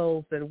to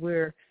those that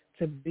we're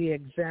to be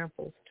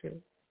examples to.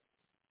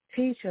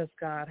 Teach us,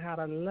 God, how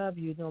to love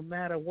you no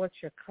matter what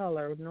your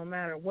color, no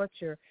matter what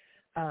your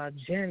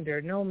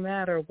gender, no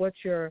matter what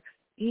your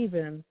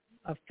even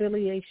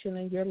affiliation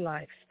in your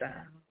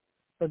lifestyle.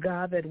 But,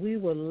 God, that we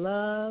will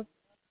love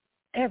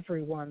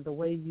everyone the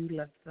way you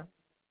love them.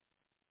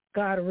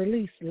 God,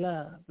 release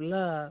love,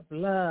 love,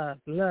 love,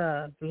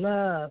 love,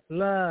 love,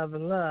 love,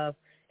 love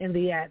in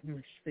the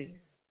atmosphere.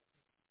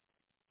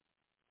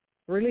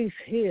 Release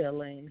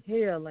healing,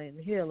 healing,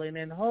 healing,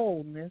 and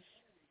wholeness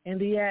in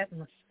the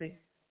atmosphere,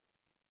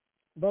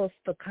 both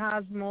the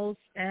cosmos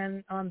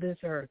and on this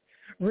earth.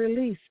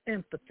 Release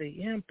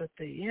empathy,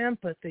 empathy,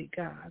 empathy,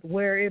 God,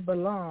 where it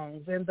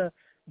belongs in the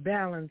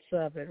balance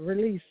of it.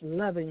 Release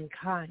loving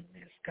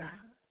kindness, God.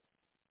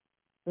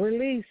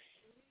 Release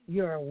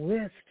your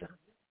wisdom.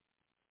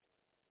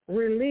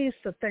 Release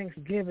the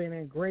thanksgiving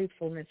and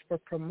gratefulness for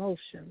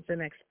promotions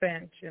and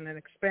expansion and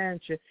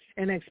expansion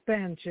and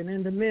expansion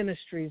in the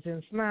ministries in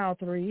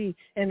S.M.I.L.3E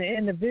and the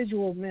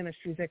individual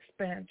ministries,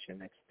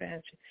 expansion,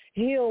 expansion.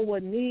 Heal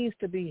what needs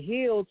to be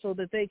healed so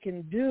that they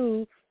can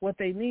do what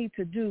they need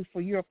to do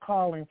for your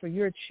calling, for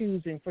your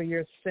choosing, for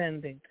your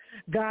sending.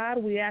 God,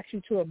 we ask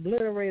you to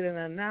obliterate and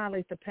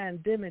annihilate the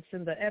pandemics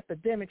and the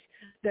epidemics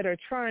that are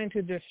trying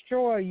to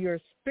destroy your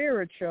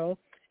spiritual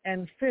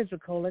and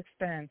physical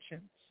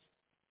expansions.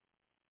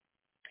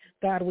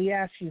 God, we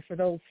ask you for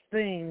those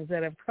things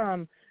that have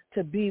come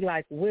to be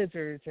like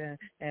wizards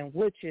and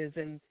witches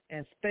and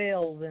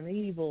spells and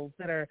evils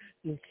that are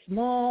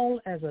small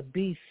as a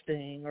bee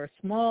sting or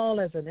small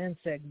as an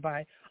insect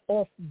bite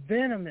or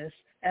venomous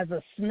as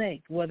a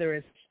snake, whether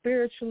it's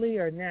spiritually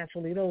or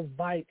naturally. Those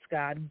bites,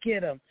 God,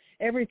 get them.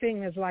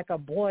 Everything is like a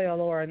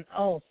boil or an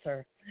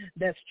ulcer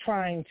that's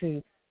trying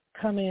to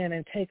come in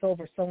and take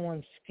over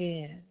someone's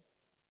skin.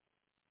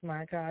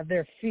 My God,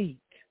 their feet.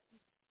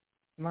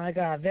 My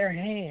God, their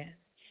hands,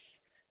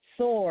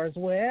 sores,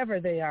 wherever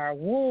they are,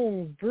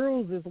 wounds,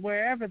 bruises,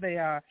 wherever they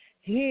are,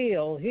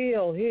 heal,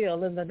 heal,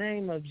 heal in the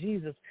name of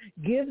Jesus.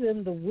 Give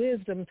them the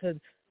wisdom to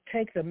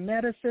take the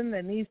medicine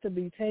that needs to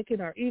be taken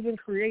or even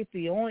create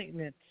the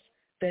ointments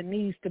that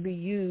needs to be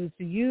used,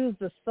 to use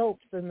the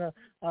soaps and the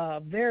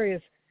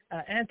various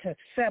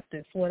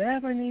antiseptics,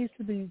 whatever needs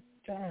to be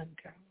done,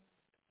 God.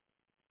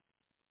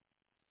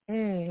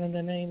 In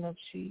the name of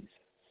Jesus.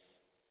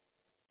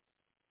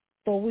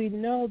 For we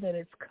know that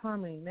it's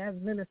coming. As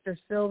Minister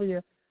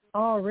Sylvia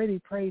already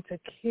prayed to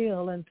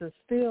kill and to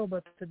steal,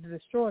 but to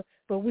destroy.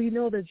 But we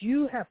know that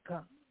you have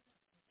come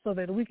so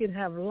that we can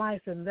have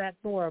life and that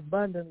more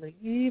abundantly,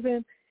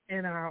 even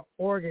in our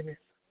organisms,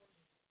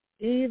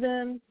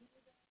 even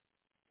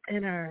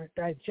in our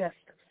digestive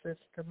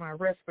system, our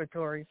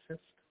respiratory system,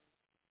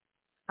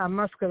 our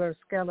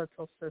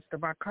musculoskeletal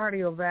system, our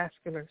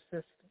cardiovascular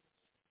system,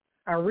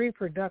 our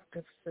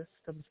reproductive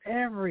systems,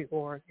 every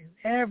organ,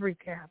 every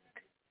cavity.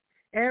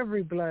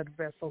 Every blood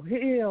vessel,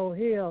 heal,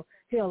 heal,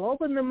 heal.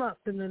 Open them up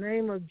in the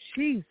name of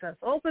Jesus.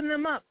 Open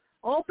them up.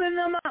 Open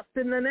them up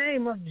in the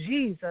name of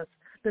Jesus.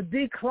 The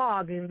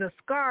declogging, the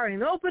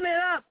scarring, open it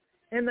up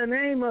in the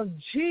name of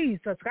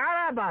Jesus.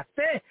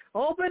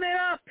 Open it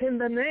up in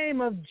the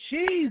name of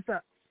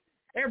Jesus.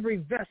 Every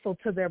vessel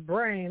to their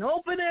brain,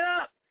 open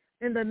it up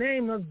in the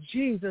name of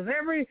Jesus.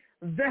 Every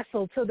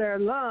vessel to their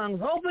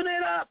lungs, open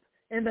it up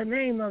in the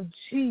name of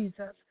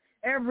Jesus.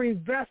 Every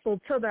vessel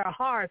to their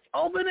hearts,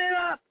 open it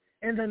up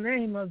in the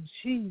name of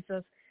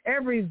Jesus.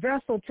 Every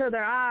vessel to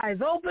their eyes,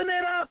 open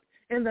it up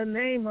in the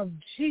name of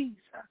Jesus.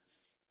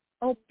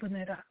 Open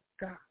it up,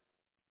 God.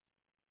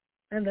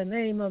 In the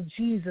name of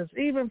Jesus.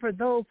 Even for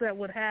those that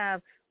would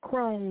have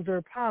Crohn's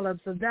or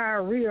polyps or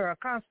diarrhea or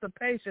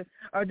constipation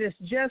or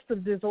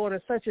digestive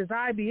disorder such as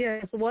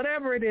IBS,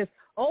 whatever it is,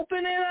 open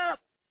it up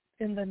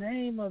in the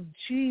name of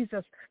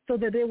Jesus so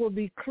that it will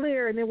be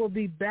clear and it will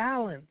be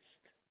balanced.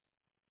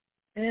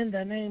 In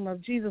the name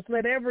of Jesus,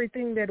 let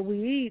everything that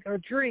we eat or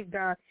drink,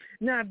 God,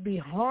 not be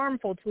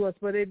harmful to us,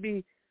 but it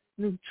be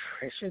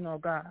nutritional,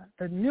 God,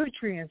 the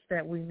nutrients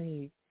that we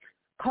need.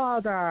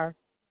 Cause our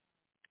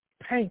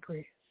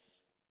pancreas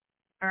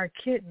our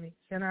kidneys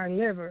and our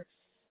livers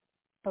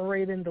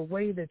operate in the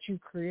way that you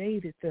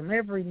created them,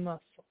 every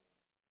muscle,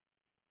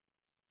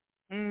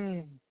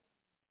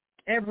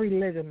 every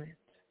ligament,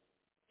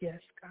 yes,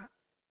 God,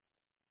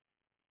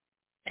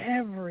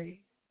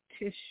 every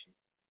tissue,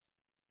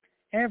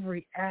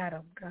 every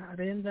atom, God,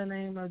 in the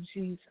name of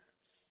Jesus.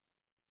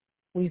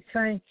 We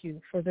thank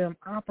you for them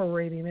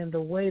operating in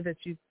the way that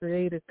you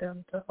created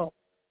them to operate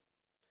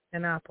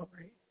and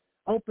operate.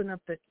 Open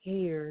up the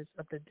ears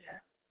of the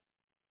deaf.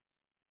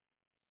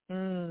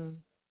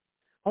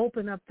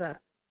 Open up the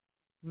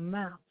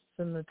mouths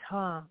and the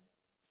tongues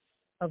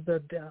of the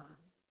dumb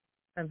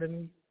and the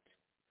mute.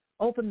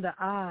 Open the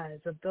eyes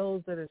of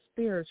those that are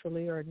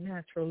spiritually or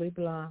naturally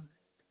blind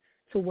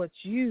to what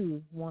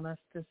you want us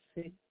to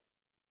see.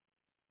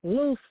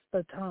 Loose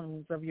the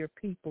tongues of your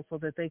people so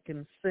that they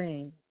can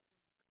sing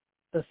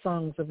the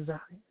songs of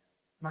Zion,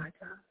 my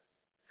God.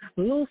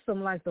 Loose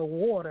them like the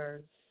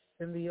waters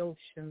in the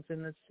oceans,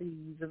 in the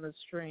seas, in the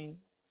streams.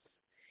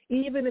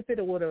 Even if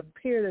it would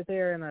appear that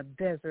they're in a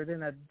desert,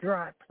 in a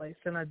dry place,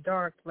 in a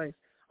dark place,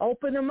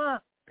 open them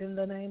up in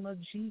the name of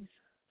Jesus,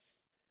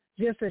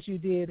 just as you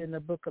did in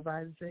the book of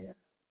Isaiah,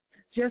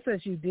 just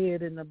as you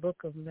did in the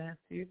book of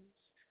Matthew,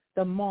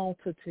 the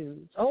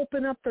multitudes.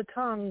 Open up the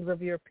tongues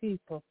of your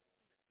people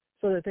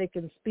so that they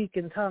can speak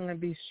in tongue and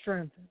be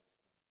strengthened.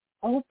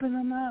 Open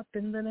them up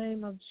in the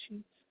name of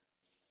Jesus.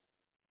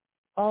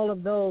 All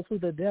of those who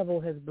the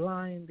devil has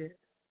blinded,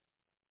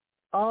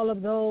 all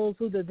of those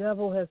who the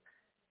devil has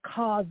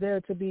caused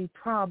there to be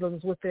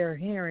problems with their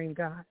hearing,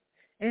 God,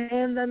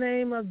 in the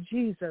name of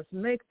Jesus,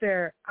 make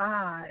their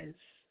eyes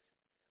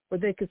where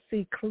they can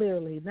see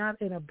clearly,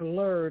 not in a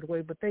blurred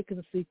way, but they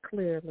can see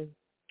clearly.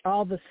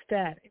 All the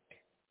static,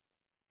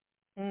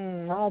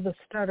 all the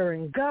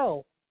stuttering,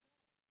 go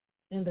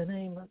in the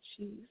name of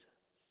Jesus.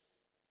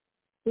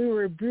 We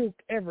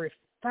rebuke every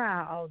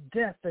foul,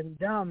 deaf, and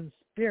dumb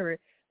spirit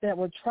that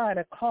would try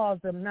to cause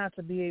them not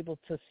to be able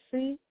to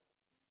see,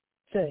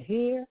 to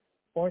hear,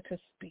 or to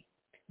speak.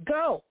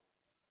 Go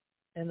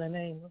in the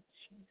name of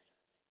Jesus.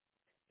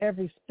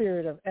 Every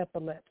spirit of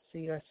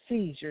epilepsy or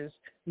seizures,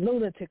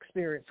 lunatic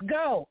spirits,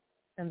 go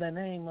in the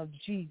name of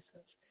Jesus.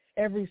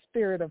 Every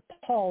spirit of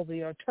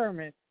palsy or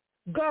torment,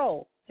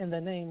 go in the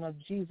name of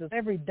Jesus.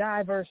 Every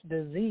diverse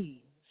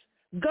disease,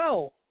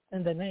 go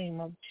in the name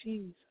of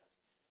Jesus.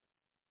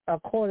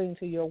 According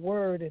to your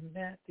word in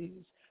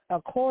Matthew,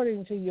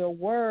 according to your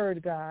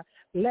word, God,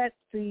 let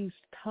these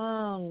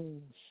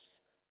tongues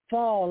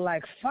fall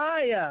like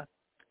fire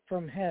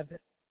from heaven,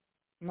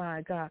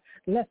 my God.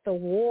 Let the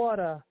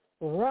water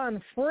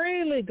run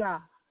freely,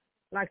 God,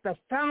 like the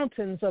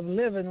fountains of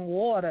living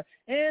water.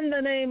 In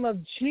the name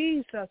of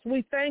Jesus,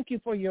 we thank you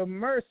for your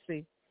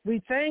mercy.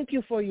 We thank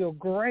you for your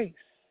grace.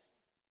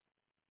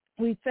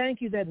 We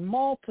thank you that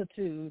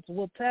multitudes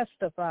will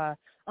testify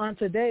on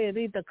today and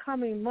in the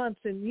coming months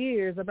and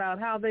years about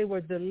how they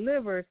were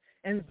delivered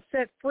and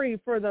set free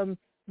for the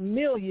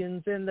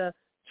millions and the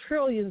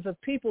trillions of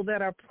people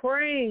that are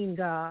praying,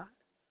 God,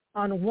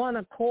 on one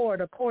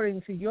accord,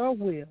 according to your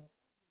will,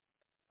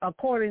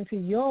 according to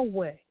your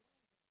way,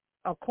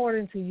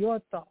 according to your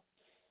thoughts.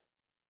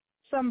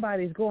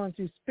 Somebody's going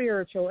through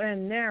spiritual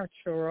and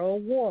natural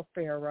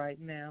warfare right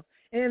now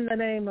in the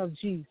name of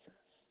Jesus.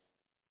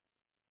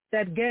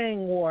 That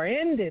gang war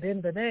ended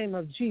in the name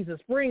of Jesus.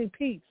 Bring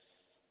peace.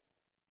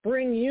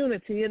 Bring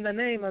unity in the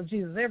name of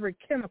Jesus. Every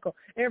chemical,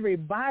 every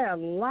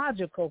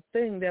biological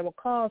thing that will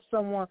cause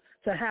someone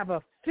to have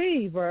a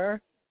fever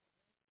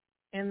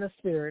in the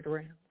spirit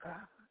realm, God.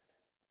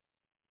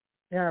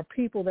 There are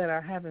people that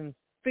are having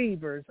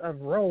fevers of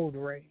road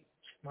rage,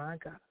 my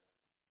God.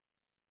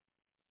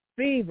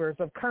 Fevers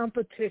of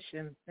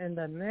competition in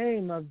the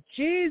name of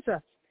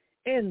Jesus.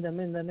 End them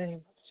in the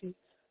name of Jesus.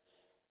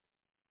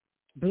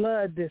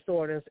 Blood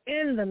disorders,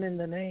 end them in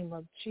the name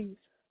of Jesus.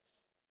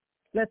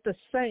 Let the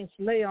saints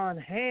lay on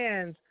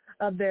hands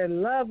of their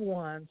loved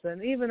ones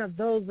and even of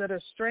those that are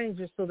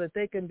strangers so that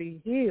they can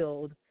be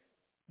healed,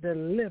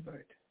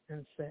 delivered,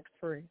 and set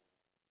free.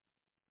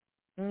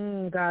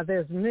 God,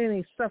 there's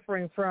many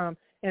suffering from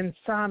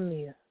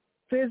insomnia,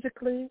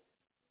 physically,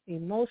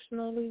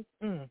 emotionally,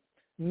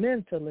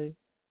 mentally,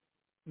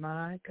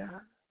 my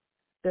God.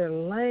 They're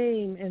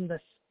lame in the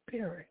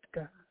spirit,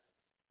 God,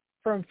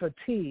 from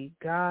fatigue,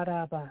 God,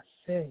 I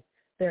say.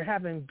 They're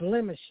having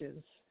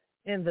blemishes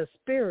in the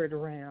spirit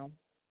realm.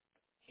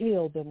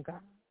 Heal them,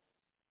 God.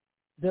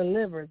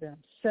 Deliver them.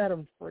 Set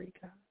them free,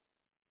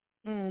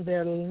 God.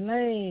 They're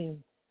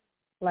lame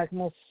like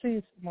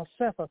Mosephathat,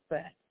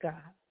 God.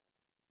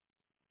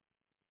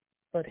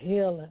 But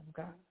heal them,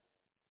 God.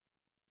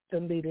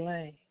 Them be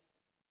lame.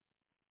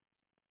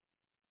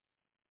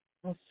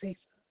 Mosephathat.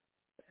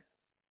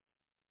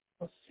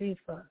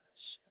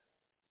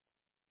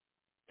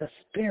 The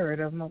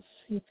spirit of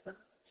Mosephathat.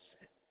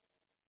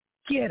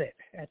 Get it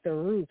at the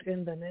root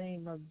in the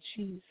name of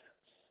Jesus.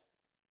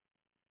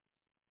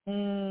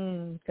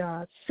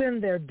 God,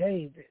 send their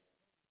David.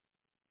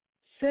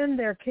 Send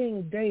their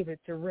King David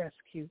to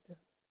rescue them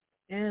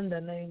in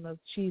the name of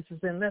Jesus,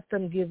 and let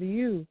them give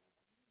you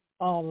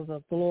all of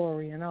the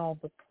glory and all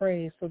the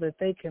praise so that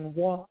they can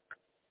walk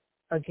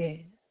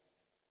again.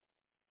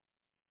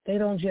 They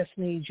don't just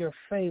need your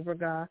favor,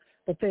 God,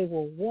 but they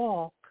will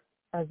walk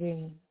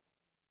again.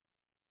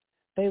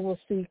 They will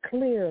see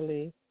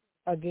clearly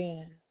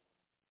again.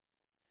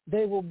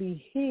 They will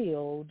be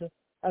healed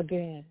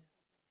again.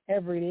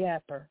 Every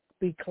leper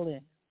be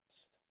cleansed.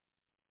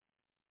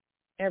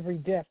 Every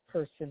deaf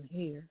person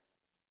hear.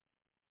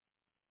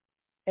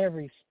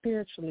 Every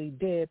spiritually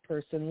dead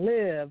person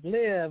live,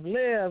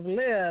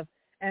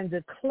 and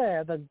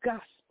declare the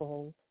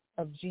gospel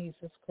of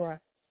Jesus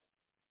Christ.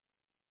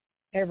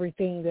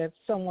 Everything that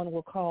someone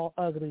will call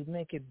ugly,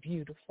 make it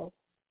beautiful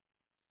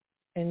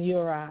in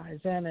your eyes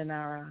and in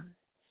our eyes.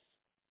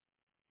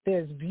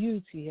 There's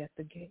beauty at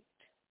the gate.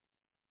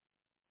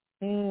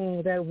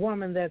 That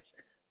woman that's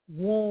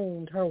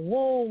wombed, her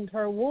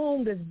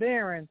womb is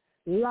barren.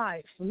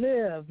 Life,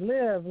 live.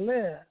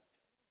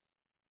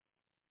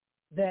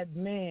 That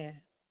man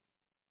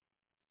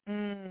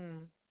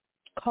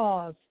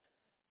caused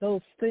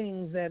those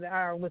things that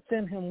are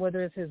within him,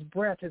 whether it's his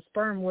breath, his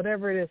sperm,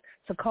 whatever it is,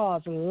 to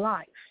cause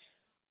life.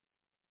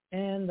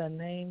 In the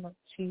name of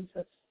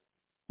Jesus,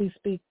 we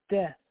speak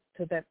death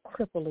to that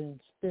crippling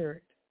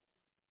spirit.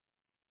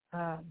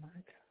 Ah, my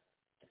God.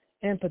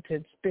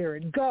 Impotent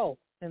spirit, go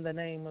in the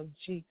name of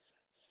Jesus.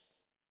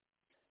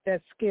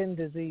 That skin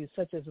disease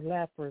such as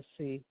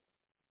leprosy,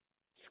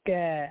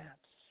 scabs,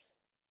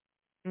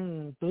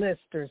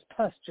 blisters,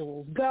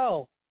 pustules,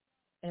 go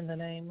in the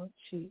name of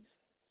Jesus.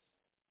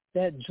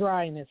 That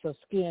dryness of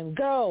skin,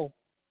 go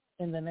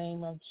in the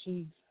name of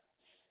Jesus.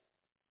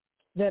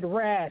 That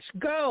rash,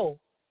 go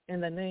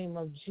in the name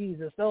of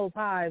Jesus. Those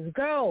hives,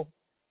 go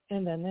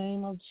in the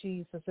name of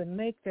Jesus, and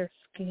make their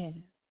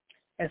skin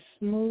as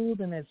smooth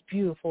and as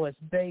beautiful as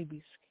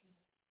baby skin.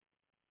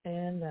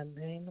 In the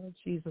name of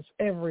Jesus,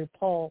 every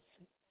palsy,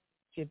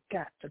 you've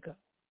got to go.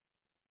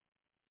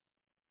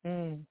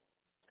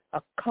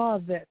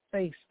 Cause that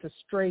face to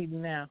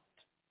straighten out.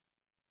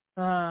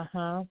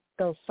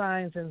 Those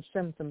signs and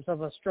symptoms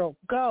of a stroke,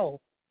 go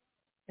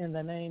in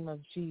the name of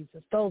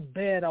Jesus. Those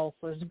bed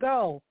ulcers,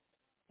 go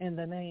in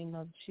the name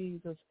of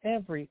Jesus.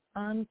 Every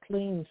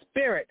unclean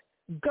spirit,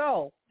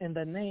 go in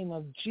the name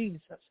of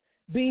Jesus.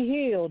 Be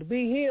healed,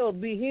 be healed,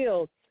 be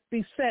healed.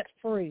 Be set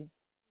free.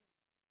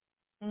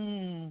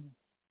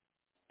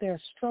 There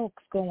are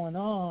strokes going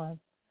on,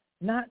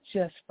 not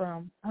just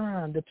from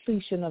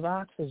depletion of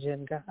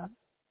oxygen, God,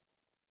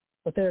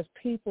 but there's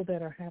people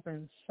that are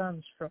having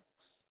sunstrokes,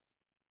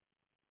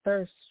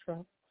 thirst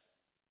strokes.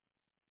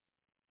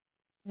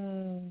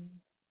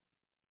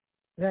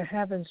 They're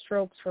having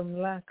strokes from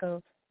lack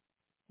of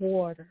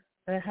water.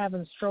 They're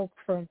having strokes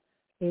from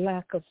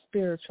lack of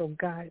spiritual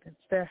guidance.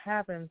 They're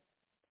having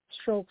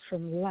strokes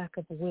from lack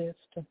of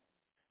wisdom.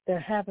 They're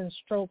having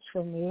strokes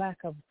from lack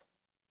of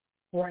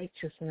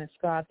righteousness,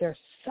 God. They're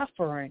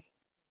suffering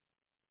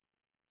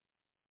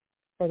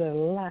for the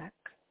lack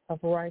of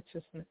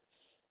righteousness.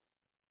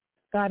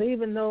 God,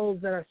 even those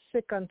that are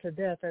sick unto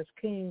death, as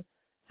King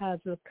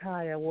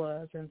Hezekiah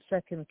was in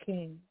 2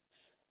 Kings,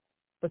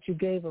 but you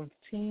gave him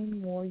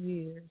 10 more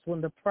years when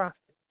the prophet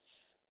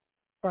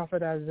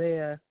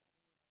Isaiah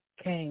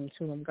came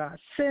to him, God.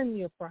 Send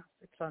your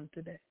prophets on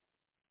today.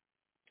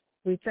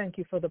 We thank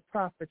you for the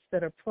prophets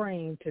that are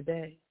praying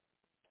today.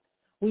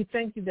 We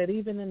thank you that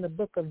even in the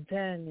book of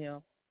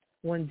Daniel,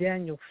 when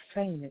Daniel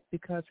fainted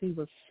because he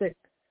was sick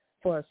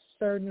for a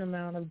certain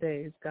amount of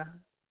days, God,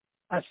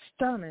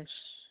 astonish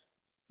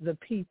the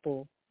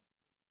people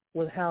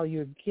with how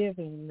you're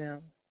giving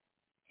them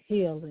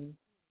healing,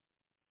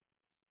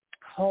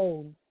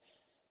 wholeness,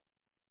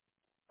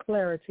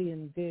 clarity,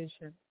 and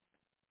vision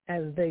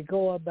as they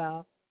go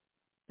about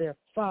their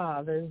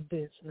Father's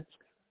business.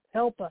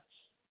 Help us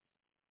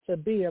to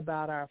be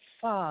about our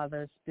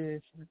Father's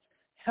business.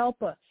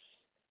 Help us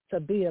to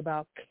be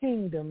about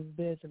kingdom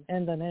business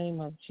in the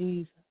name of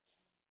Jesus.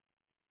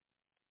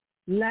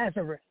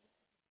 Lazarus,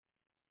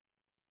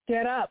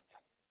 get up.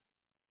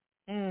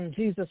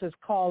 Jesus is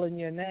calling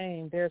your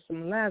name. There's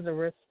some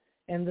Lazarus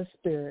in the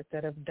spirit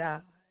that have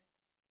died.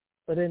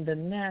 But in the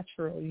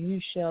natural, you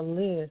shall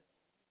live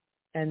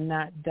and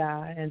not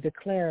die, and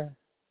declare,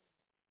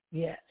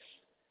 yes,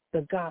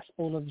 the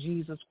gospel of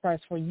Jesus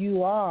Christ. For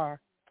you are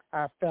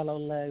our fellow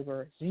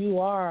laborers. You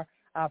are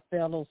our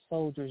fellow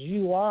soldiers.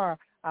 You are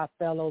our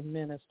fellow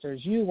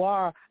ministers. You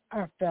are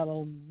our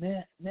fellow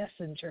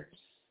messengers.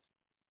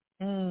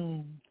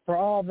 For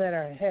all that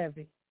are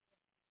heavy,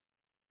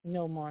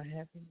 no more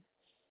heaviness.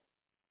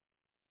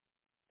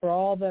 For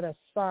all that are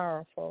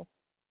sorrowful,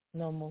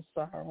 no more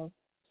sorrow.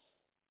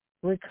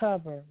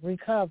 Recover,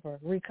 recover,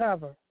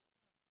 recover.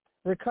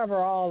 Recover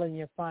all in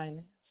your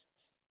finances.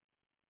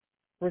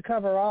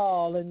 Recover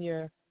all in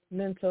your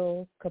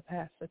mental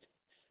capacities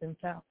and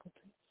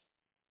faculties.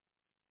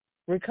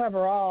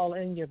 Recover all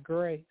in your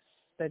grace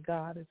that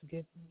God has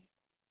given you.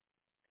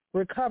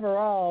 Recover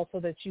all so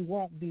that you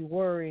won't be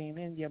worrying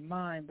in your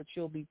mind, but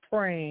you'll be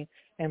praying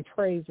and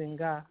praising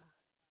God.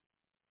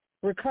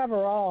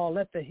 Recover all.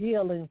 Let the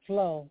healing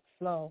flow,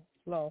 flow,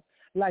 flow,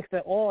 like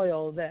the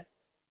oil that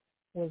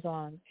was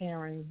on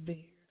Aaron's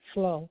beard.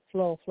 Flow,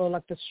 flow, flow,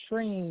 like the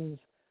streams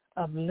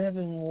of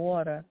living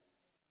water.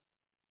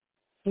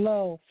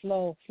 Flow,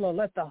 flow, flow.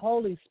 Let the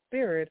Holy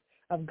Spirit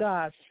of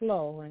God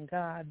flow and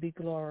God be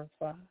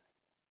glorified.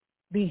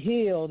 Be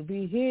healed,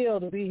 be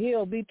healed, be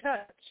healed, be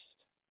touched.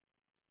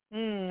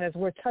 As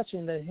we're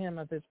touching the hem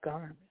of his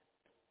garment.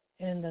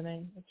 In the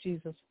name of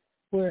Jesus,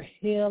 we're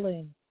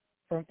healing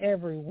from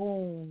every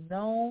wound,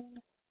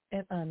 known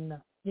and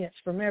unknown. Yes,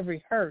 from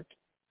every hurt,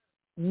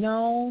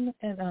 known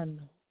and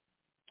unknown.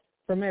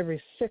 From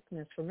every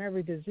sickness, from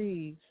every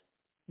disease,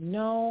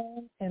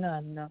 known and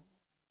unknown.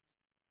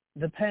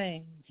 The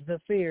pains, the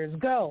fears,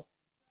 go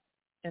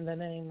in the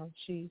name of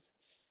Jesus.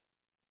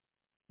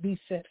 Be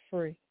set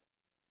free.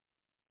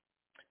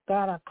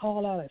 God, I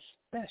call out a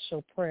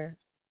special prayer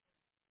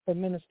for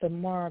Minister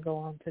Margot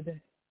on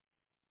today.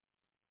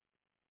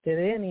 That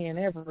any and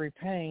every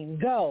pain,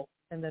 go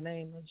in the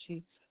name of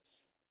Jesus.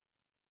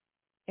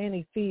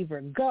 Any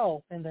fever,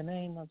 go in the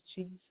name of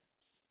Jesus.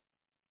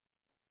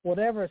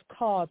 Whatever is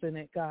causing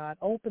it, God,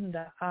 open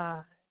the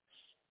eyes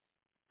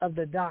of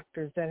the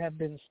doctors that have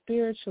been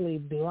spiritually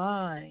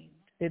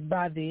blinded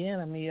by the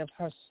enemy of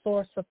her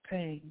source of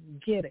pain.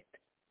 Get it.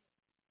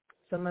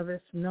 Some of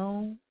it's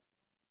known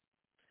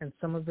and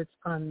some of it's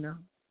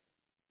unknown.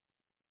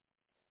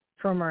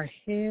 From her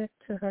head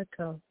to her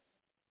toe,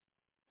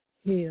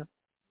 heal,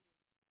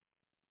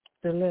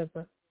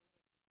 deliver,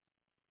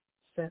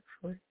 set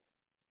free.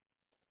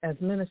 As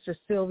Minister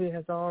Sylvia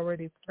has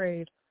already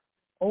prayed,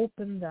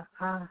 open the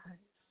eyes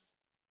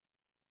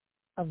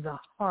of the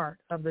heart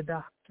of the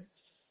doctors.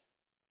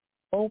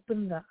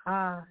 Open the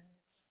eyes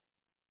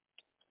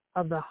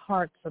of the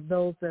hearts of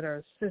those that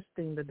are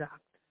assisting the doctors.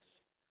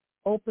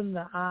 Open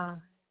the eyes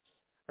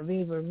of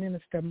even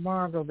Minister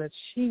Margot that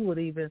she would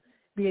even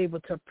be able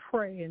to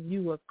pray and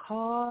you would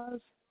cause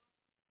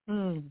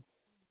the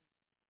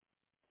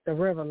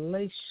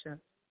revelation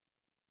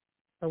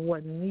of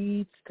what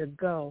needs to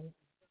go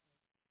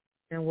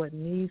and what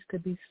needs to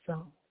be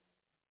sown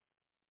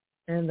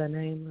in the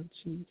name of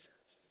Jesus.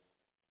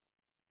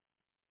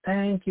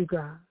 Thank you,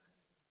 God.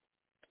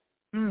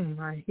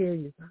 I hear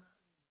you, God.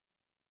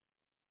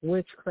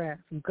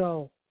 Witchcraft,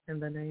 go in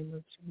the name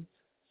of Jesus.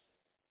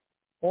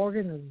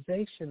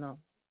 Organizational,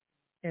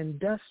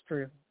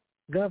 industrial,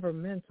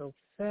 governmental,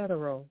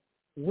 federal,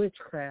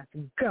 witchcraft,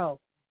 go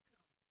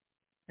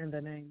in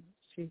the name of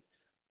Jesus.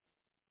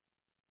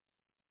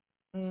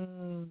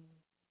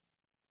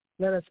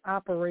 Let us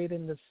operate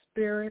in the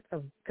Spirit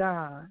of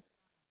God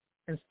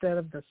instead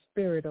of the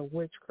spirit of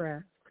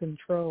witchcraft,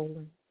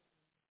 controlling.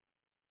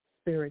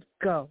 Spirit,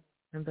 go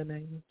in the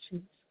name of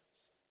Jesus.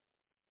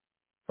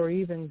 For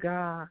even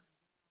God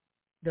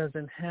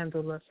doesn't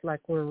handle us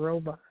like we're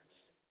robots,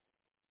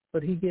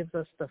 but he gives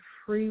us the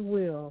free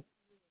will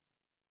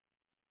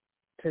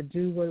to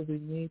do what we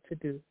need to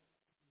do,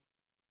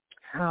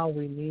 how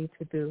we need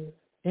to do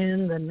it,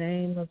 in the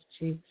name of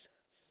Jesus.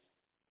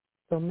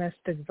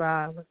 Domestic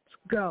violence,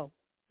 go.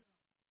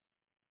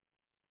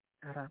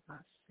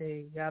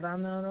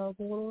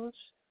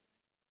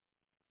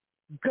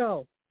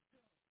 Go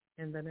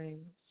in the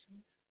name of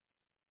Jesus.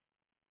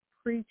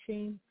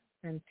 Preaching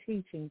and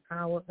teaching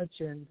our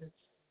agendas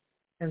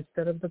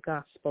instead of the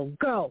gospel,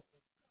 go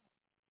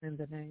in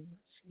the name of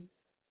Jesus.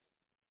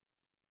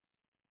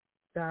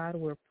 God,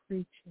 we're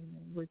preaching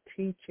and we're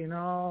teaching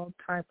all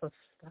type of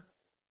stuff.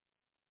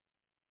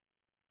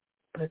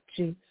 But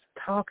Jesus,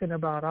 talking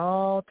about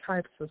all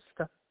types of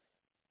stuff.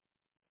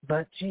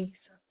 But Jesus,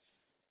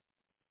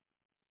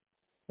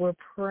 we're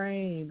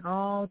praying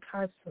all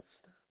types of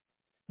stuff.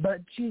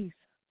 But Jesus,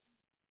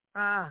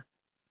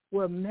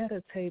 we're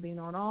meditating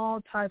on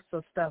all types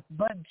of stuff.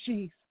 But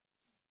Jesus,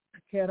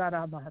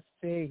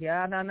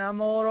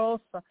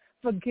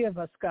 forgive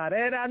us, God.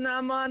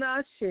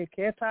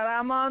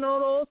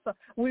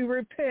 We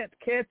repent.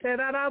 It's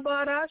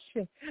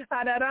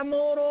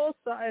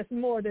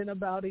more than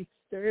about Easter.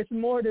 It's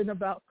more than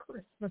about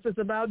Christmas. It's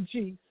about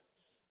Jesus.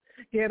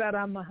 He's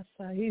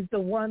the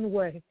one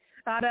way.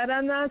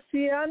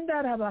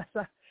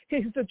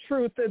 He's the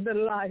truth and the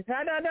life.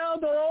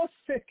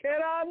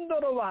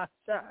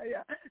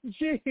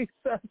 Jesus.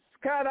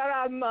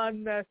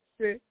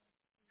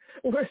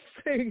 We're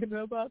singing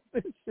about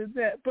this and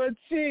that, but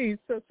Jesus,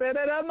 us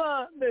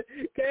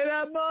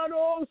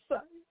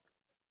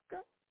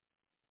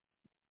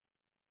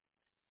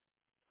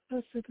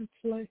in a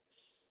place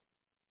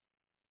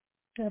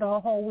that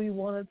all we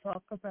want to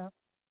talk about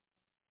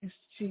is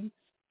Jesus.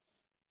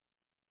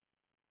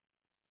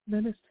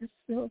 Minister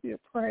Sylvia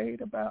prayed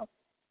about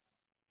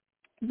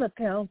the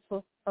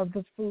counsel of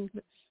the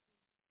foolish.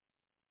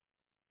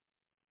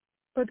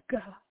 But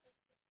God,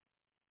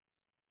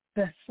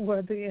 that's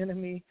where the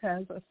enemy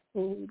has us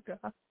fooled,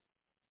 God.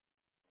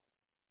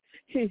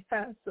 He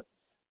has us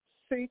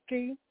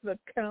seeking the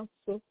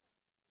counsel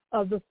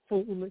of the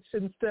foolish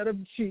instead of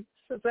Jesus.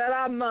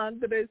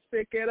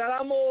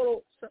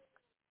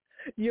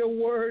 Your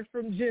word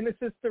from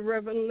Genesis to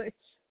Revelation.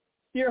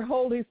 Your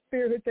Holy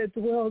Spirit that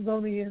dwells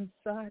on the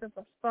inside of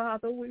us.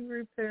 Father, we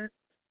repent.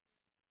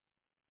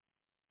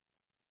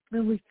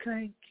 And we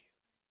thank you.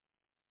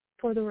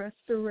 for the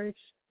restoration.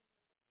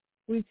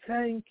 We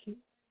thank you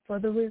for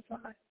the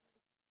revival.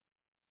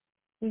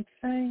 We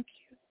thank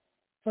you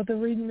for the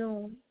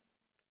renewing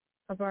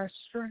of our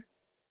strength.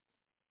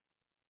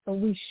 For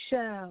we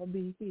shall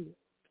be healed.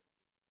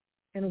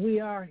 And we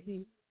are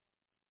healed.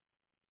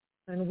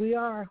 And we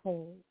are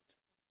whole.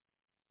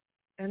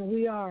 And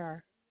we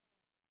are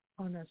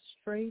on a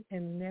straight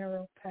and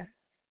narrow path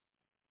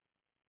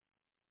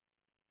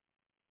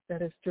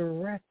that is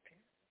directed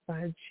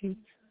by Jesus,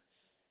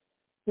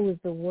 who is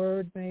the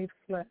Word made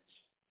flesh,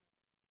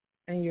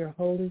 and your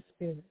Holy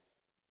Spirit.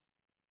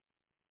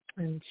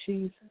 In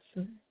Jesus'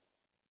 name.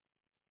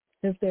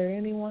 Is there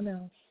anyone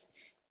else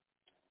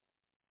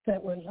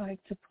that would like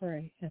to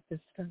pray at this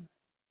time?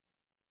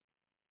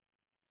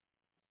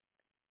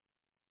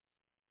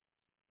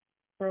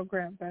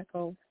 Program back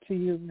over to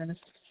you,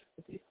 Minister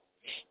Sylvia.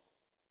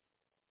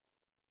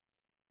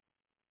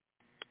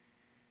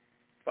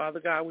 Father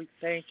God, we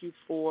thank you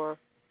for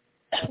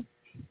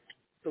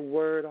the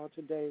word on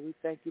today. We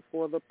thank you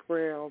for the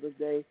prayer on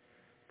today.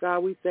 God,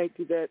 we thank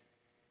you that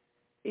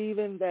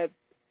even that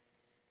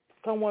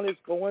someone is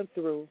going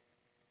through,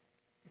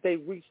 they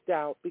reached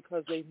out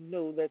because they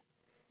knew that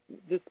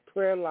this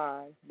prayer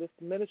line, this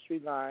ministry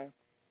line,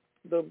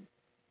 the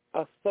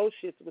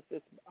associates with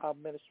this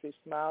ministry,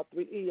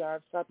 S.M.I.L.E.3E,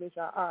 Iron Sharpens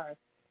Iron,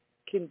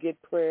 can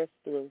get prayers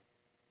through.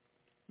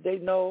 They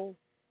know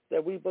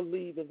that we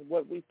believe in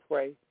what we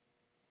pray.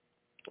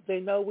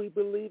 They know we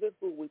believe in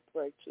who we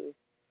pray to.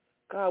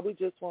 God, we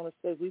just want to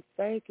say we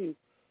thank you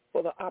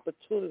for the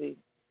opportunity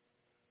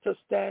to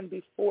stand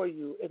before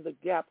you in the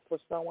gap for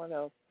someone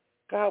else.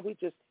 God, we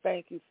just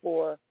thank you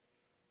for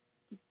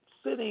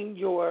sending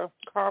your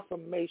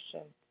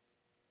confirmation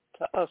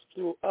to us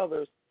through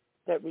others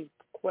that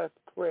request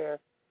prayer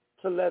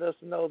to let us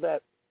know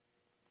that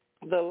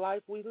the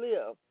life we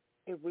live,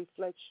 it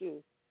reflects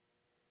you.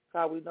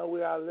 God, we know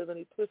we are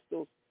living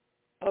epistles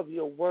of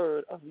your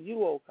word, of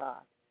you, oh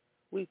God.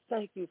 We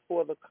thank you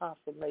for the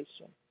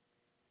confirmation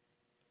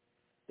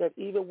that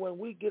even when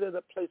we get in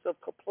a place of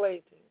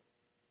complaining,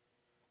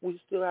 we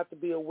still have to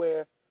be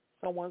aware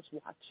someone's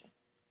watching.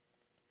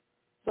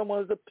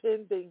 Someone's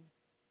depending.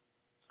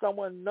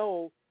 Someone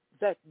knows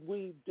that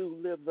we do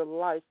live the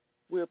life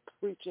we're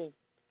preaching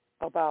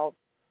about,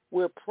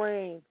 we're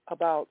praying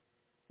about,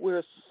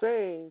 we're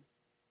saying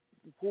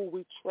who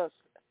we trust,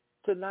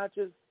 to not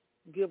just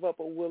give up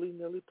a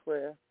willy-nilly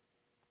prayer,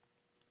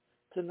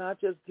 to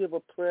not just give a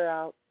prayer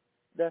out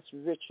that's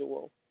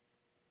ritual,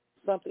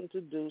 something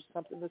to do,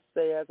 something to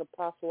say. As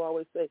Apostle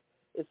always say,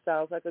 it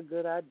sounds like a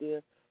good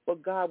idea.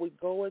 But God, we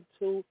go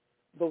into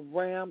the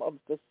realm of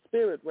the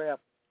spirit realm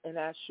and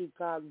ask you,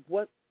 God,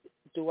 what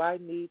do I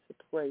need to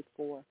pray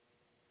for?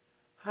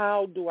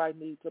 How do I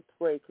need to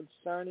pray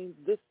concerning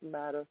this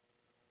matter?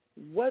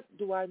 What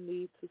do I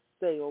need to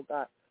say, oh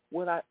God?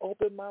 When I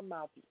open my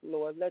mouth,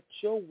 Lord, let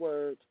your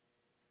word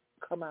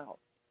come out.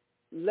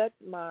 Let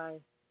my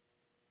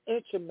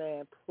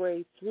inner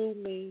pray through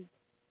me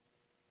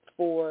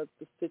for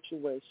the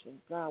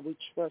situation. God, we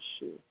trust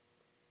you.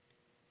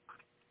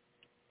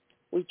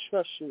 We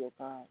trust you, oh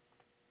God.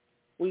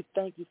 We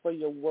thank you for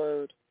your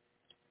word.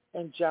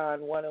 In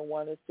John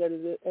 1:1, it said,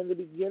 in the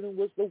beginning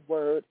was the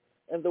Word,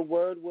 and the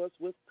Word was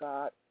with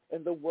God,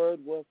 and the Word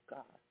was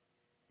God.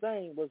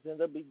 Same was in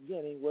the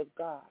beginning with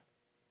God.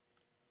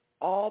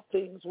 All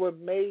things were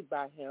made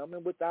by him,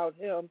 and without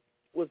him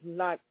was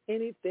not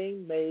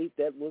anything made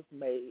that was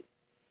made.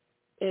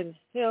 In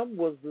him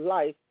was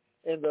life,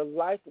 and the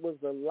life was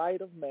the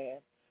light of man.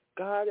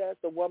 God, as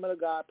the woman of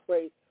God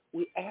prayed,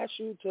 we ask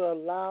you to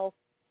allow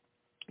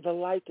the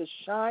light to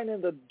shine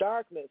in the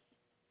darkness,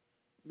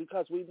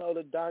 because we know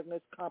the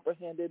darkness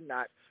comprehended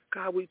not.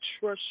 God, we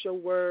trust your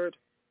word.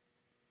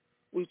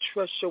 We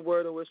trust your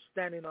word, and we're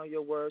standing on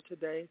your word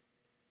today.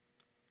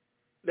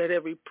 Let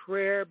every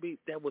prayer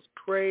that was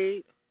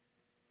prayed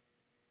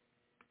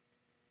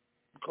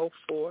go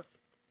forth.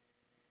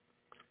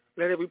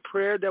 Let every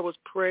prayer that was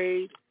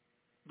prayed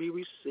be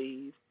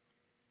received.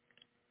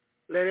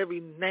 Let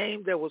every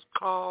name that was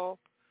called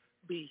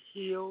be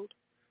healed,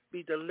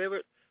 be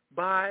delivered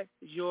by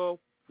your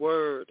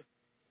word.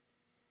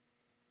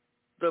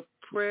 The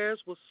prayers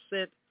were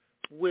sent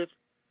with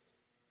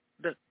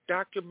the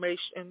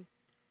documentation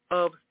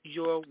of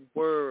your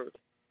word.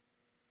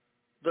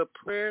 The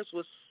prayers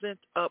were sent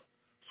up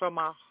from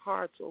our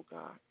hearts, oh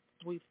God.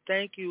 We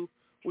thank you,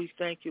 we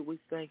thank you, we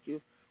thank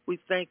you. We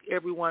thank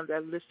everyone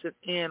that listened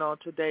in on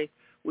today.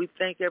 We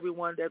thank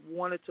everyone that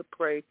wanted to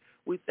pray.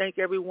 We thank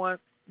everyone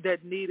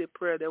that needed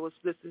prayer, that was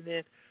listening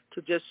in,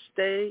 to just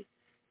stay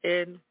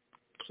in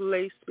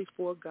place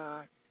before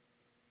God.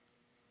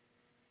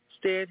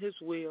 Stay in his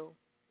will.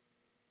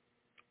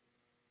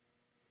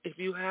 If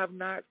you have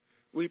not,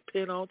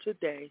 repent on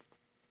today.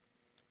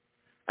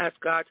 Ask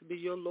God to be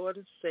your Lord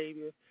and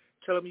Savior.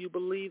 Tell him you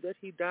believe that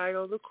he died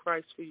on the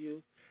cross for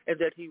you and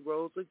that he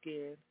rose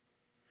again.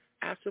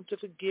 Ask him to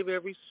forgive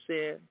every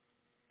sin.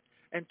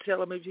 And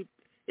tell him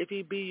if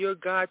he be your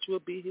God, you will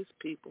be his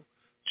people.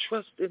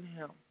 Trust in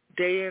him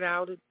day in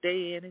out and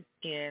day in and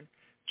in.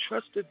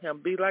 Trust in him.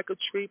 Be like a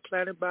tree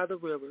planted by the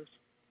rivers.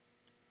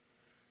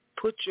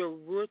 Put your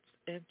roots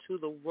into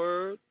the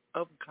Word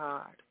of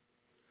God.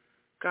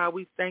 God,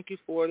 we thank you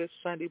for this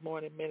Sunday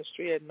morning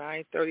ministry at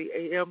 9:30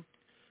 a.m.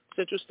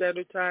 Central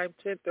Standard Time,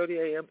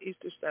 10:30 a.m.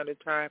 Eastern Standard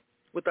Time,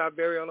 with our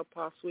very own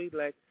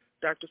apostle-elect,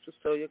 Dr.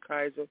 Cecilia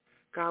Kaiser.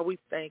 God, we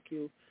thank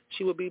you.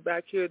 She will be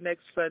back here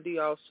next Sunday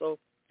also,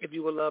 if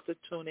you would love to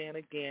tune in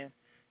again.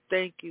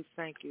 Thank you,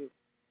 thank you.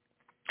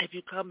 If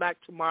you come back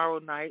tomorrow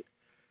night,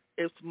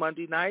 it's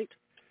Monday night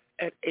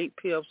at 8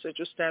 p.m.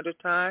 Central Standard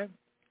Time,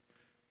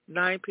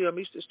 9 p.m.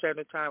 Eastern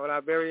Standard Time, with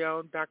our very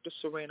own Dr.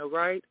 Serena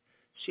Wright.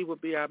 She will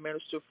be our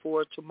minister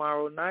for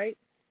tomorrow night.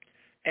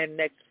 And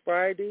next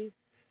Friday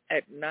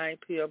at 9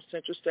 p.m.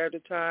 Central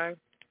Standard Time,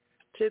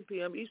 10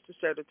 p.m. Eastern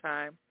Standard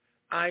Time,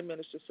 I,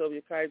 Minister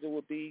Sylvia Kaiser,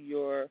 will be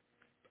your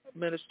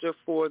minister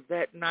for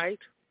that night.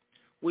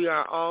 We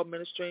are all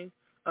ministering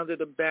under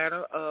the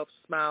banner of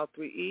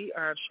S.M.I.L.3E,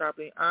 Iron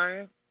Sharpening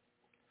Iron,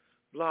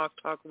 Blog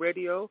Talk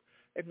Radio,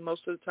 and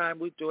most of the time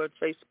we're doing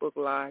Facebook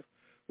Live.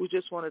 We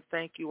just want to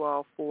thank you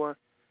all for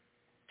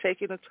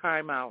taking the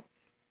time out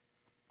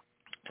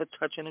to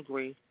touch and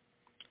agree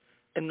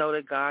and know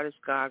that God is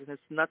God, and there's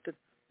nothing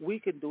we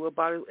can do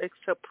about it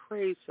except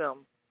praise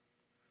him,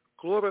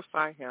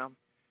 glorify him,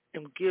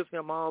 and give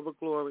him all the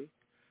glory.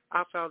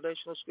 Our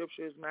foundational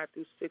scripture is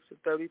Matthew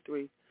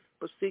 6:33.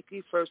 But seek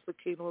ye first the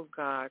kingdom of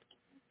God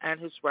and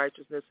his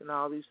righteousness, and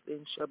all these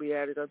things shall be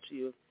added unto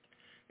you.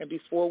 And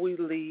before we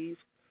leave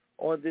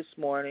on this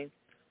morning,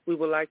 we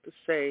would like to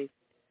say,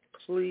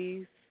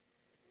 please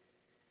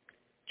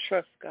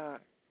trust God.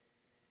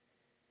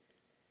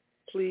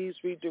 Please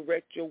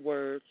redirect your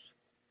words.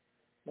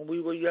 When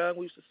we were young,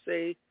 we used to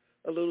say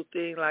a little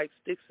thing like,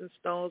 sticks and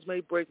stones may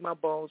break my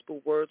bones,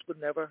 but words will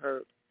never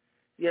hurt.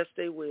 Yes,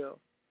 they will.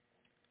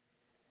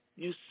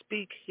 You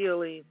speak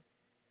healing.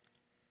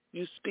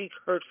 You speak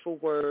hurtful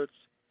words.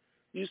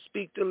 You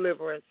speak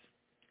deliverance.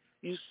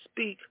 You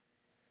speak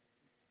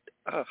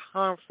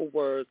harmful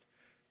words.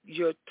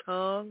 Your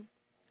tongue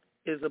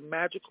is a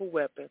magical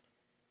weapon.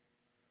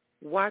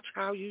 Watch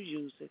how you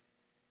use it.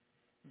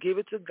 Give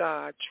it to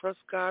God. Trust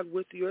God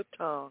with your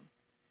tongue.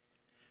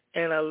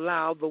 And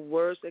allow the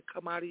words that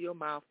come out of your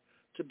mouth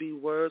to be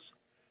words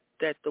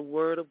that the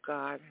Word of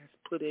God has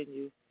put in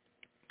you.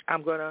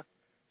 I'm going to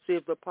see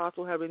if the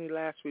apostle have any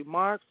last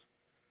remarks,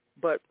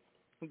 but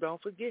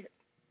don't forget,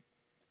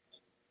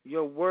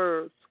 your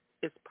words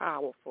is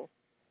powerful.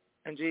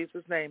 In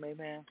Jesus' name,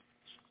 amen.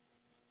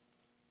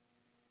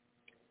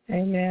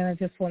 Amen. I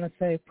just want to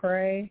say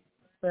pray,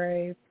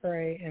 pray,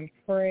 pray, and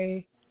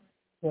pray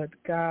what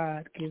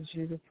God gives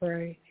you to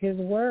pray. His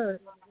word,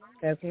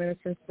 as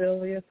Minister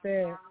Sylvia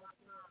said,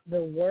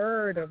 the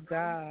word of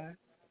God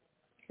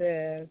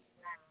says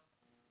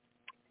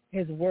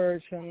his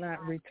word shall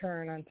not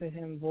return unto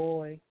him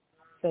void.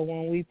 So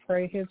when we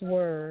pray his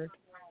word,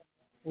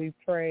 we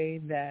pray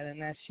that.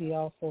 And as she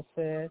also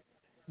said,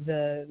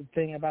 the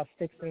thing about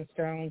sticks and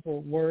stones,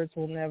 well, words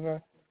will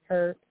never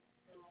hurt.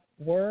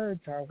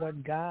 Words are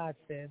what God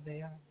said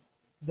they are.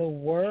 The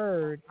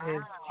word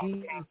is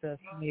Jesus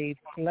made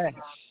flesh.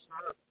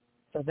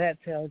 So that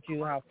tells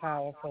you how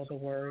powerful the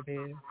word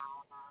is.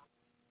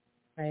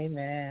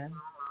 Amen.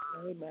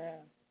 Amen.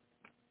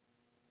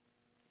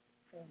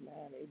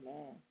 Amen.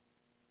 Amen.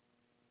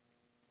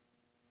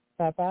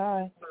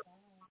 Bye-bye.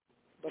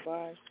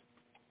 Bye-bye.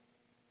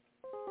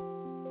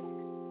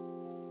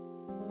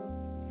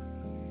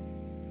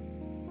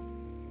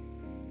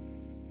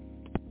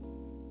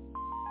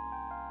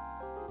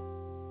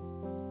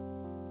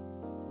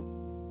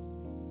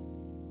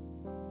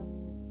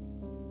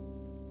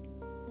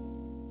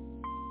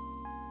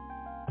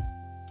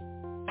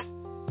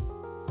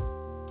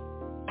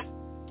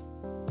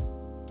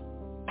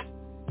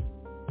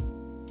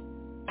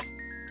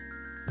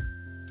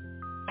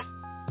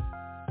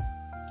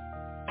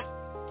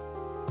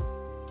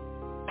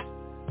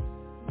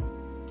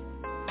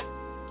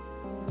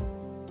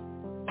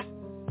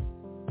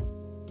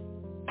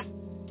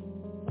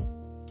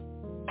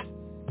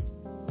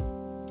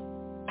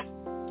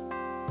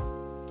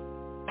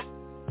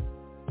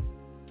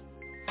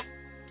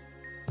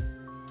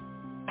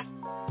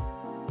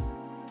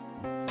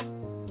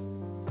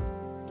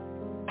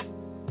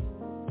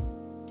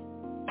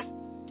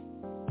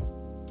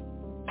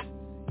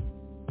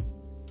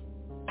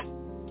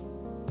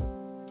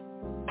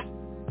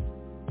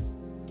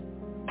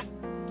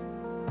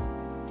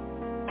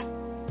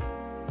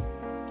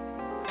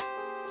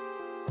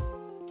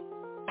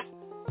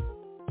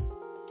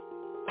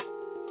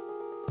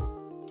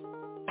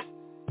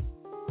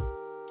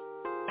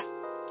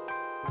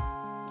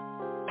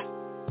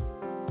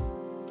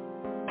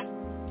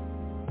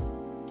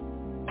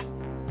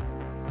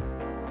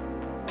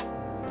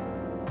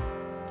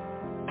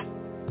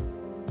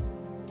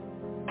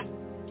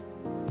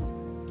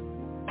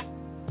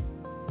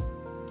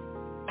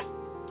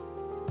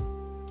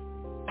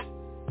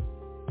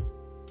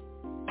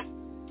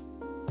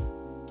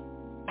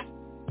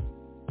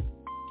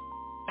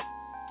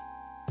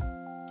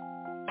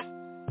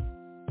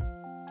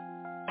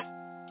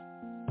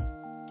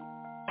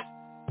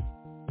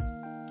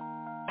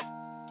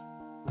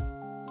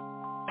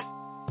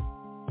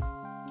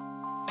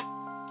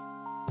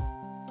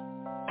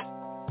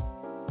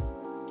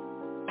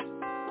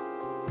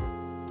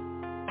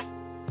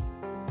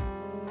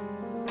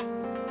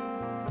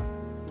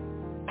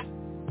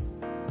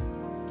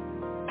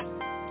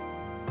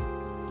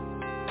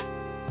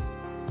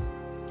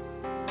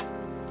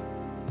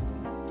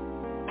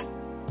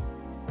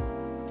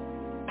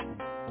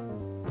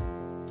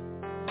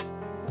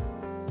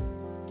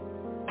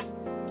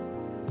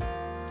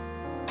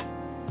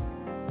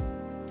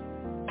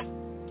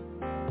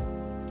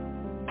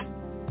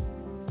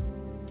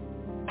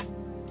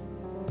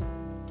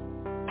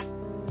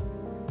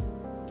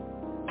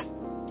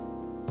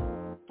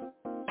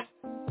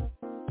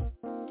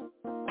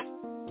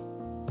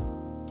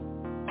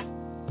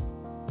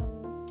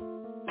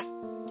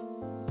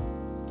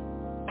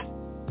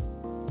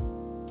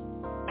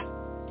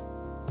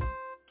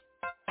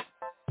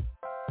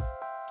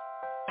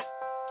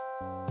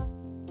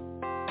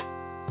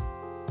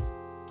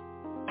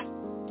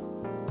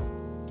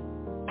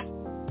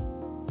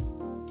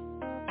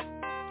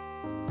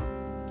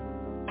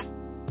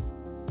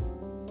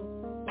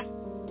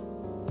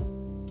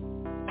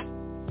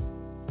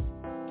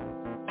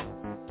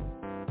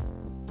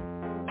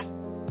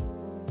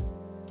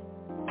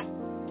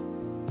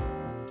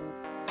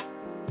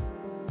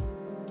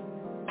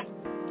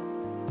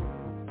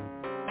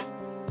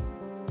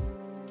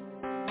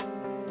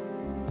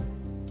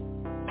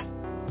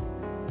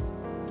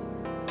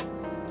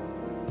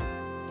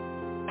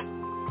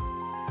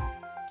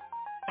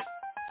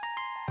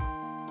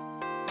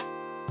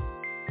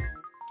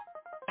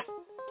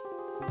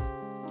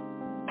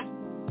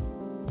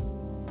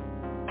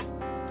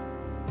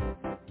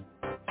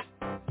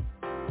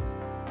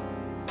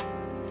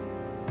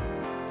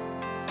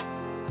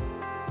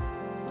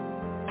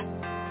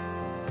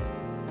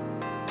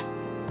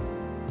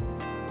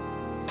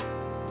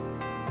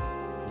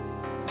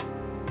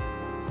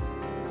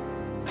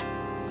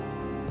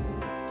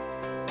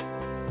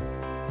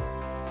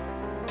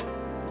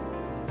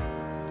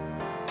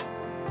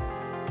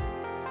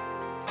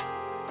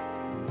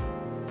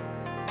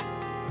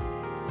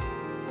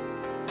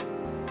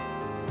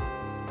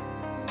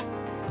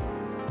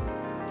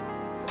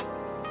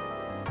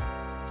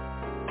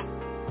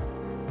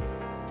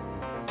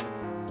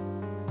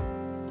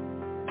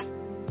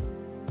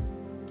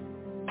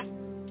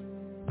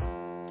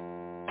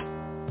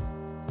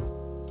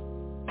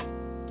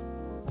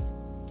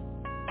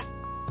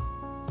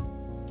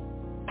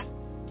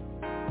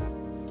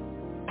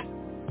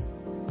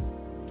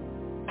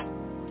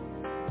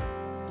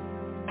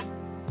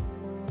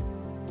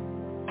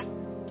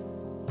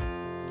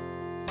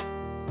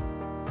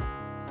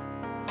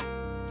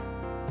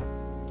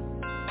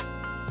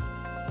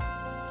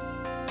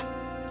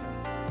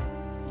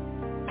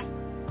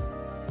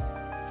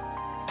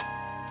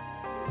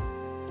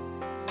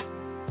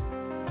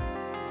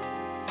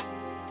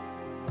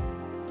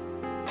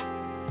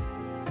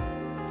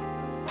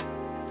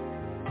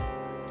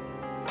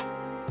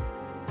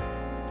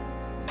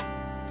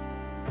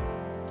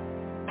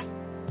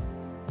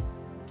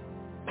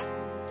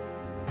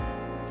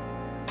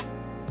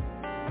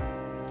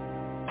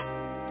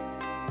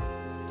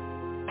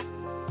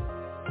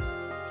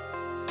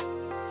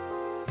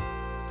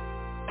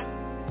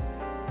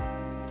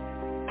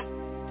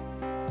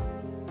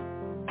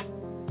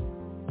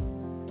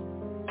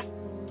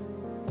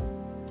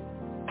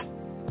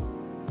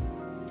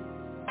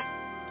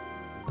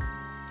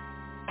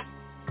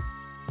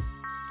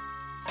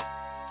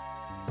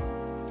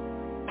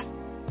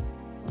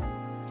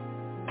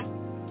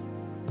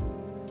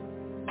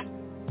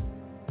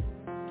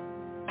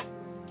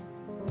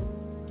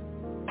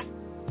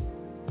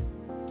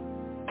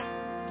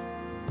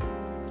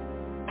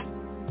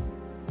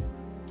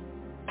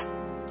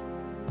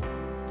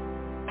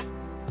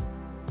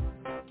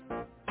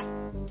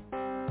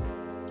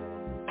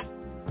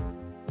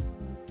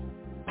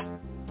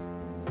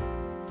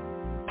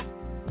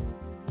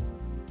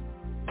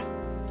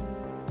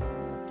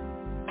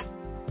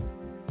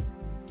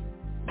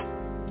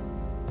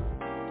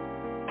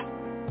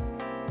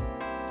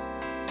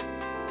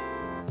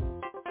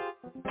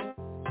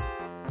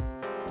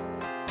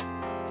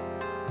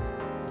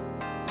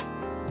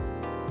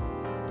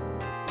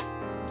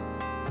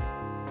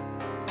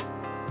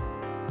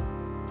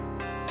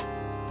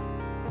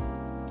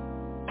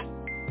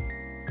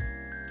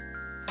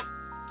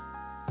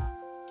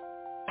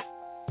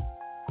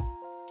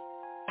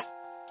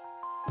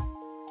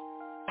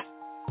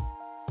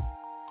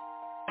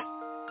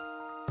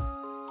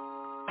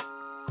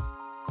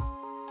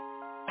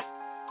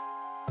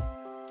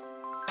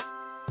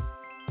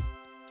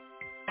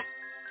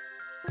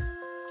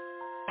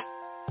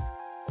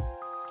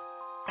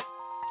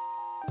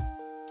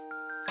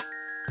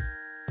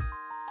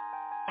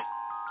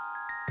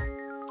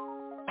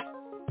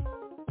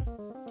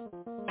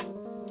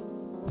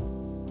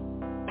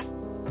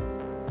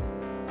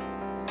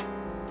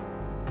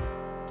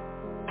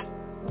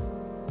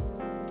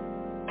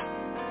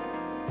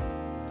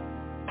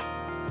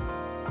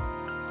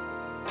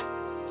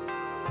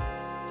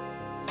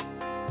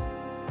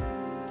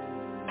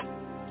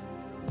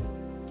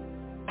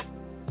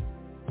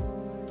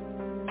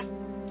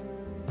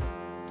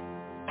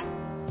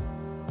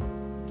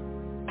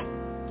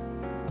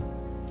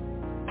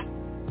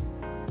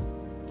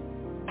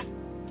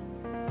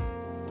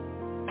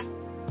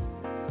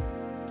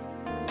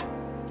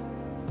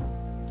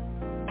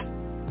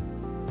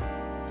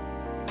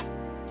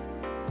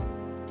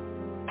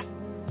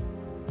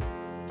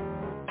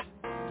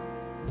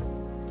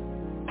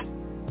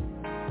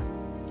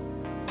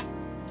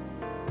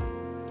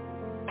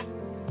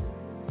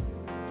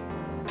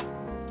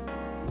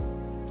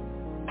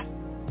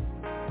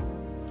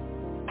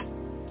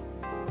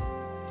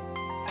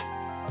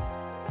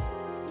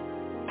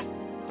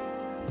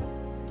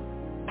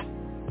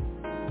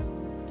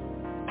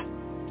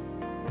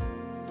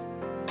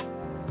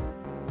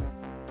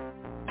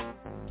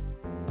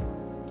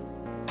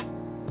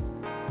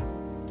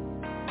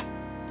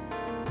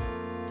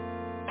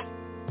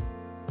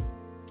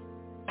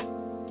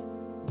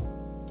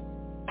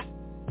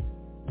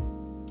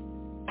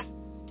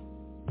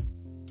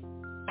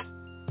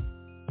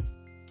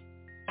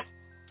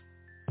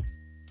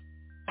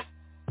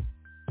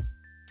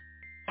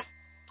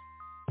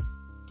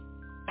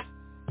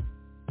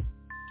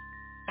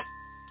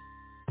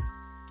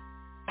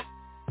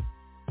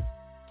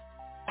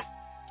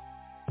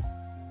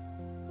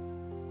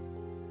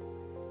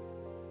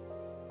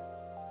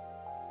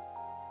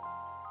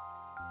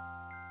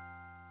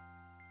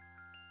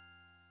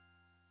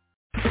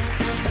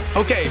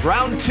 Okay,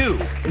 round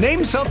 2.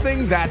 Name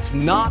something that's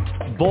not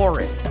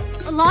boring.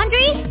 A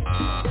laundry?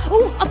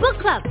 Ooh, a book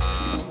club.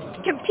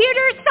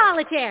 Computer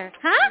solitaire,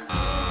 huh?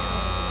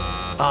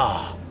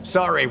 Ah,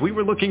 sorry, we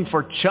were looking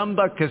for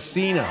Chumba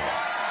Casino.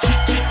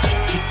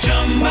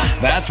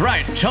 That's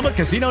right,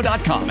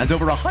 ChumbaCasino.com has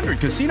over 100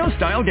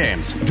 casino-style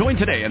games. Join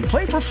today and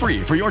play for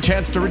free for your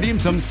chance to redeem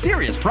some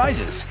serious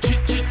prizes.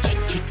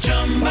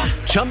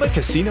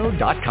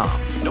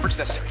 ChumbaCasino.com. No purchase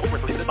necessary. Void where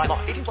prohibited by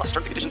law. 18+ terms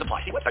and conditions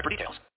apply. See website for details.